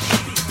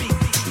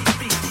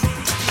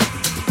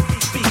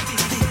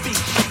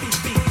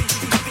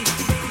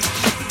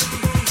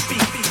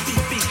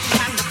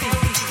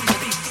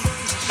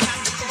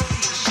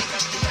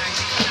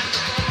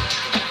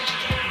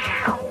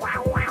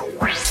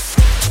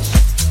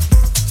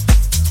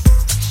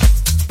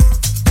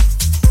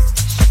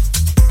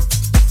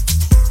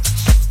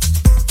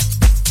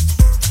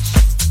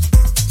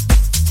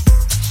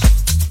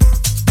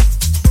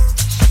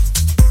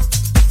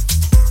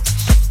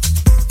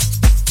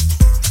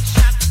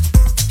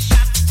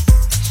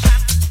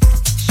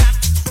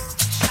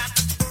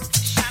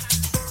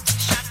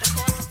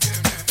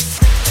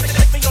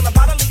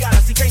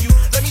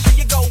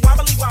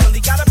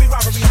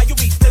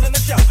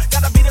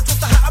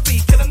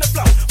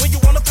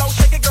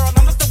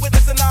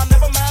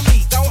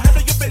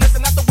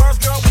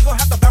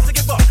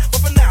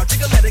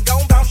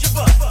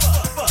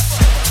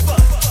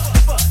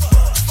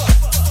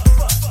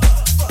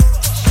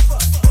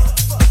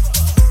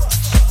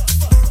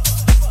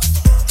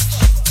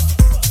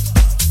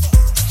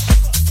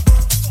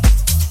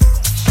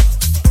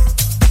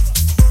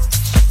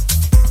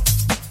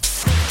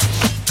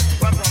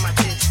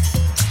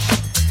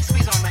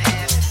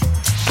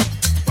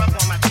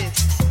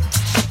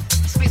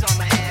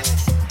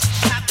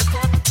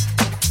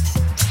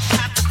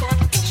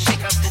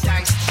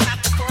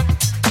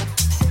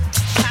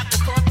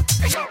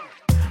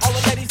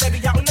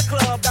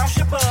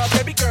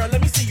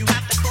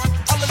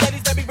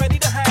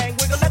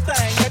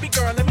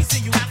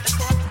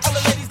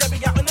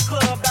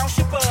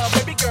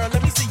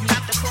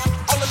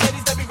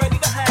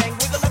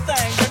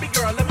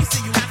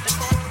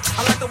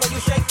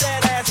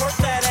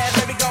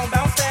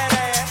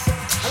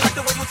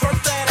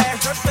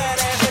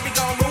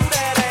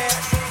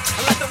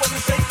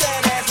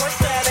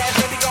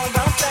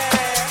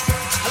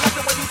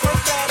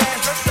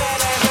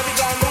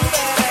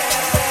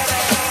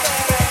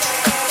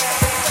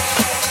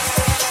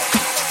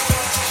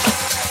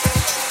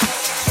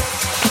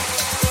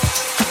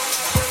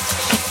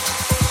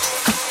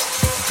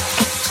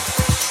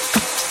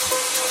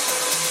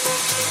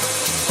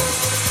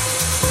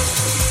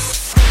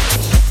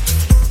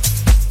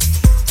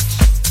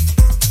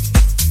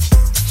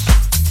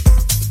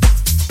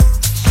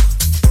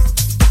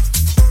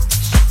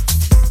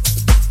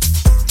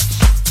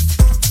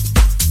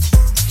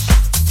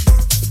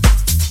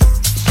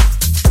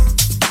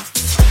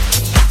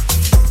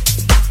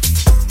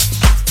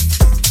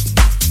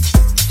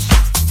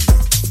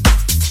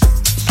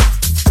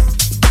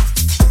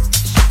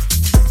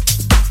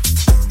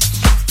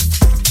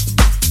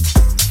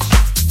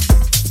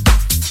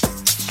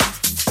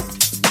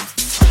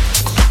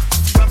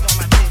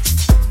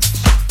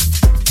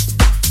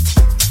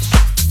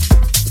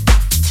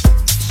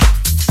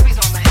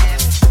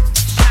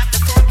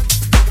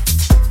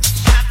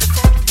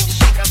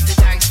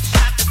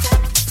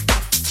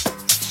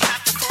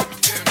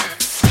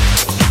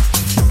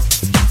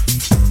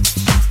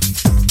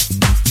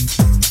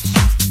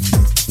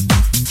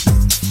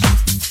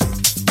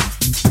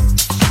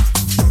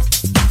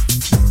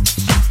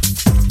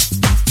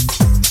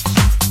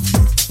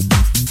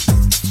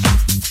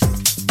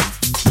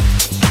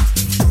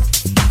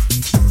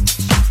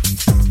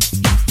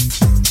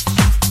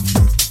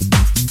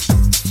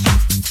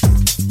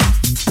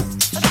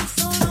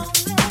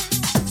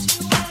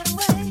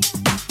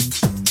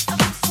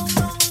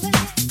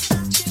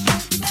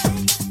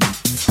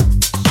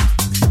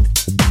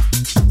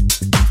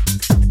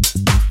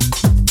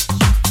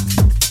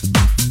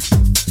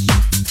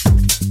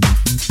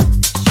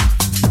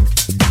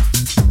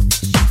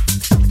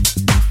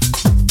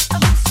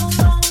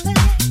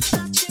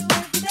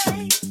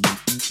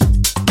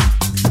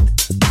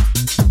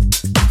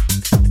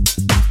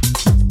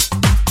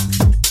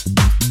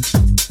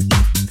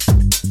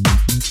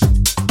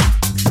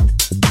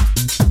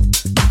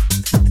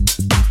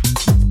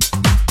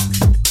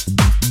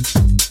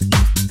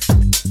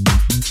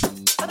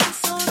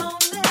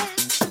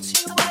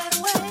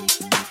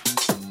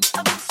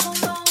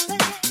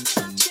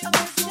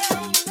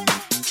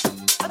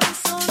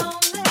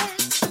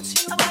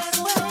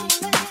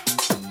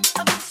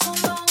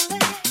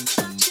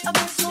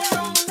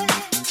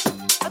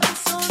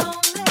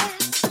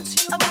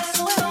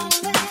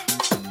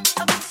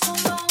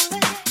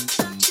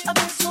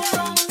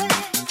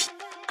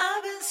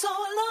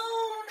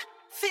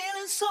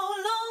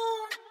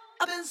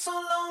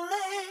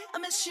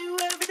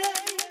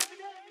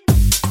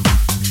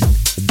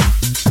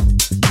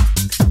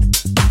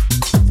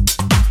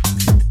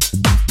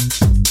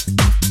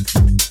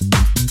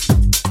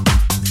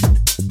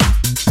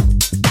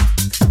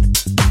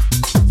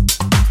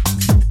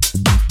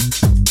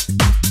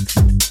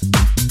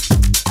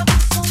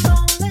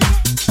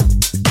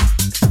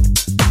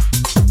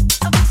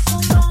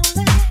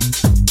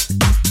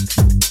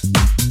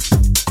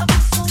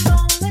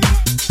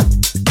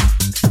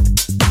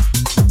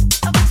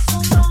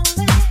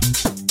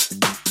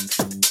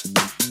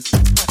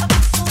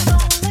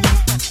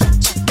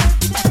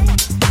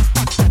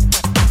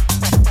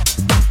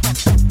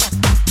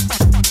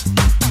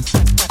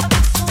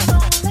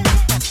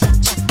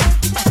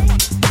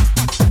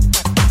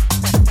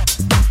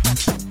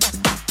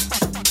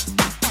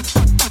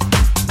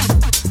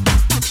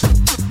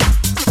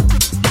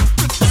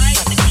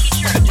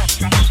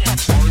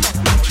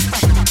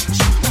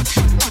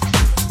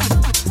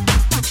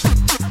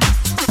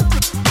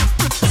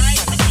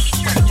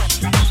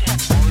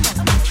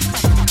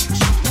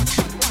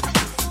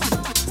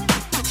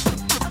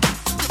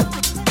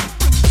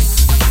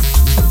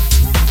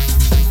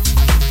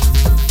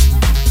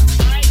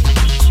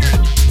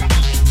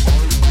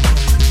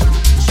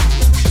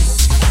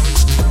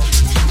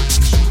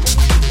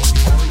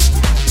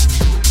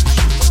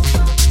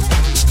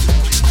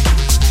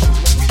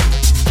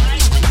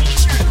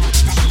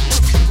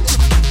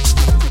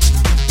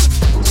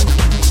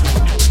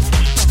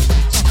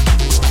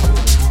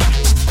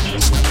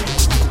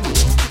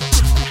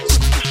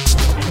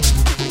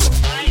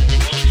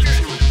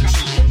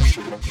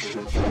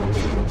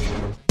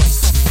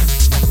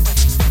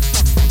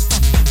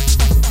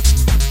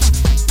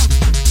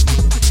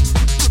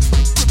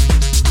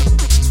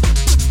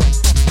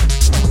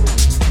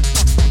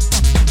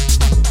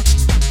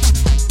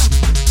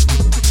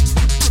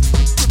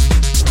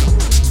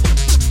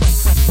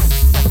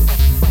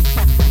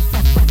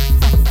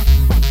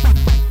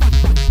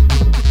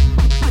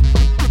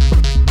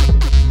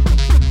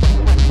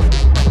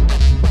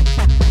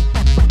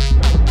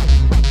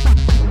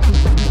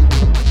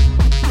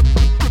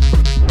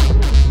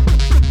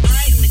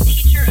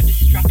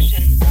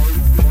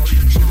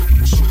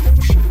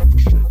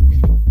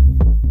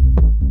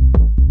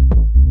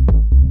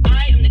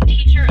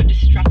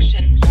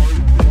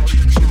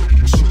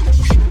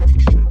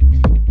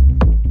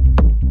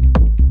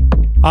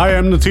 I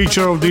Am the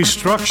Teacher of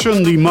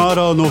Destruction, the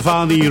Mara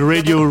Novani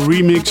radio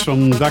remix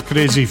from Da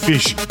Crazy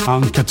Fish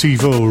on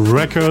Cativo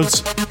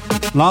Records.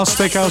 Last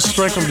Tech House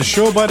track of the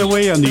show, by the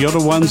way, and the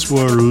other ones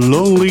were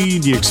Lonely,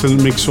 the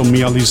extended mix from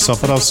Mialis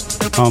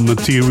Safras on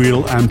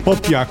Material, and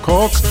Popja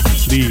Cork,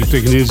 the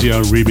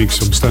Technesia remix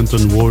from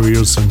Stanton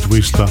Warriors and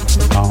Twista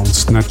on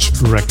Snatch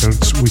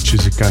Records, which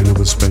is a kind of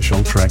a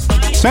special track.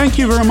 Thank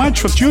you very much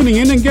for tuning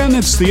in again.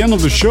 It's the end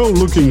of the show,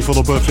 Looking for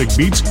the Perfect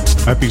Beats,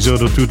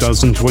 episode of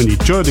 2020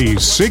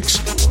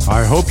 36.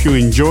 I hope you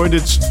enjoyed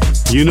it.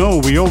 You know,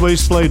 we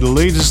always play the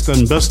latest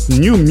and best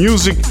new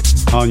music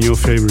on your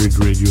favorite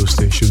radio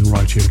station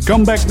right here.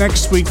 Come back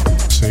next week,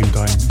 same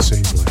time,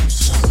 same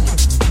place.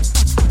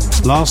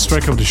 Last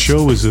track of the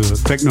show is a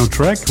techno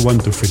track, one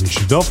to finish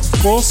it off,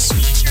 of course.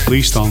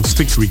 Released on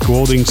Stick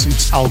Recordings,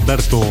 it's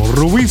Alberto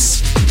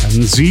Ruiz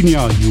and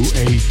Xenia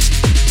UA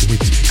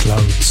with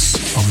Clouds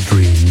of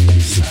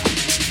Dreams.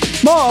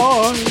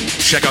 Bye!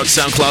 Check out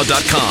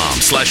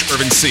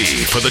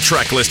SoundCloud.com/IrvinC for the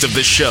track list of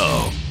this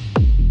show.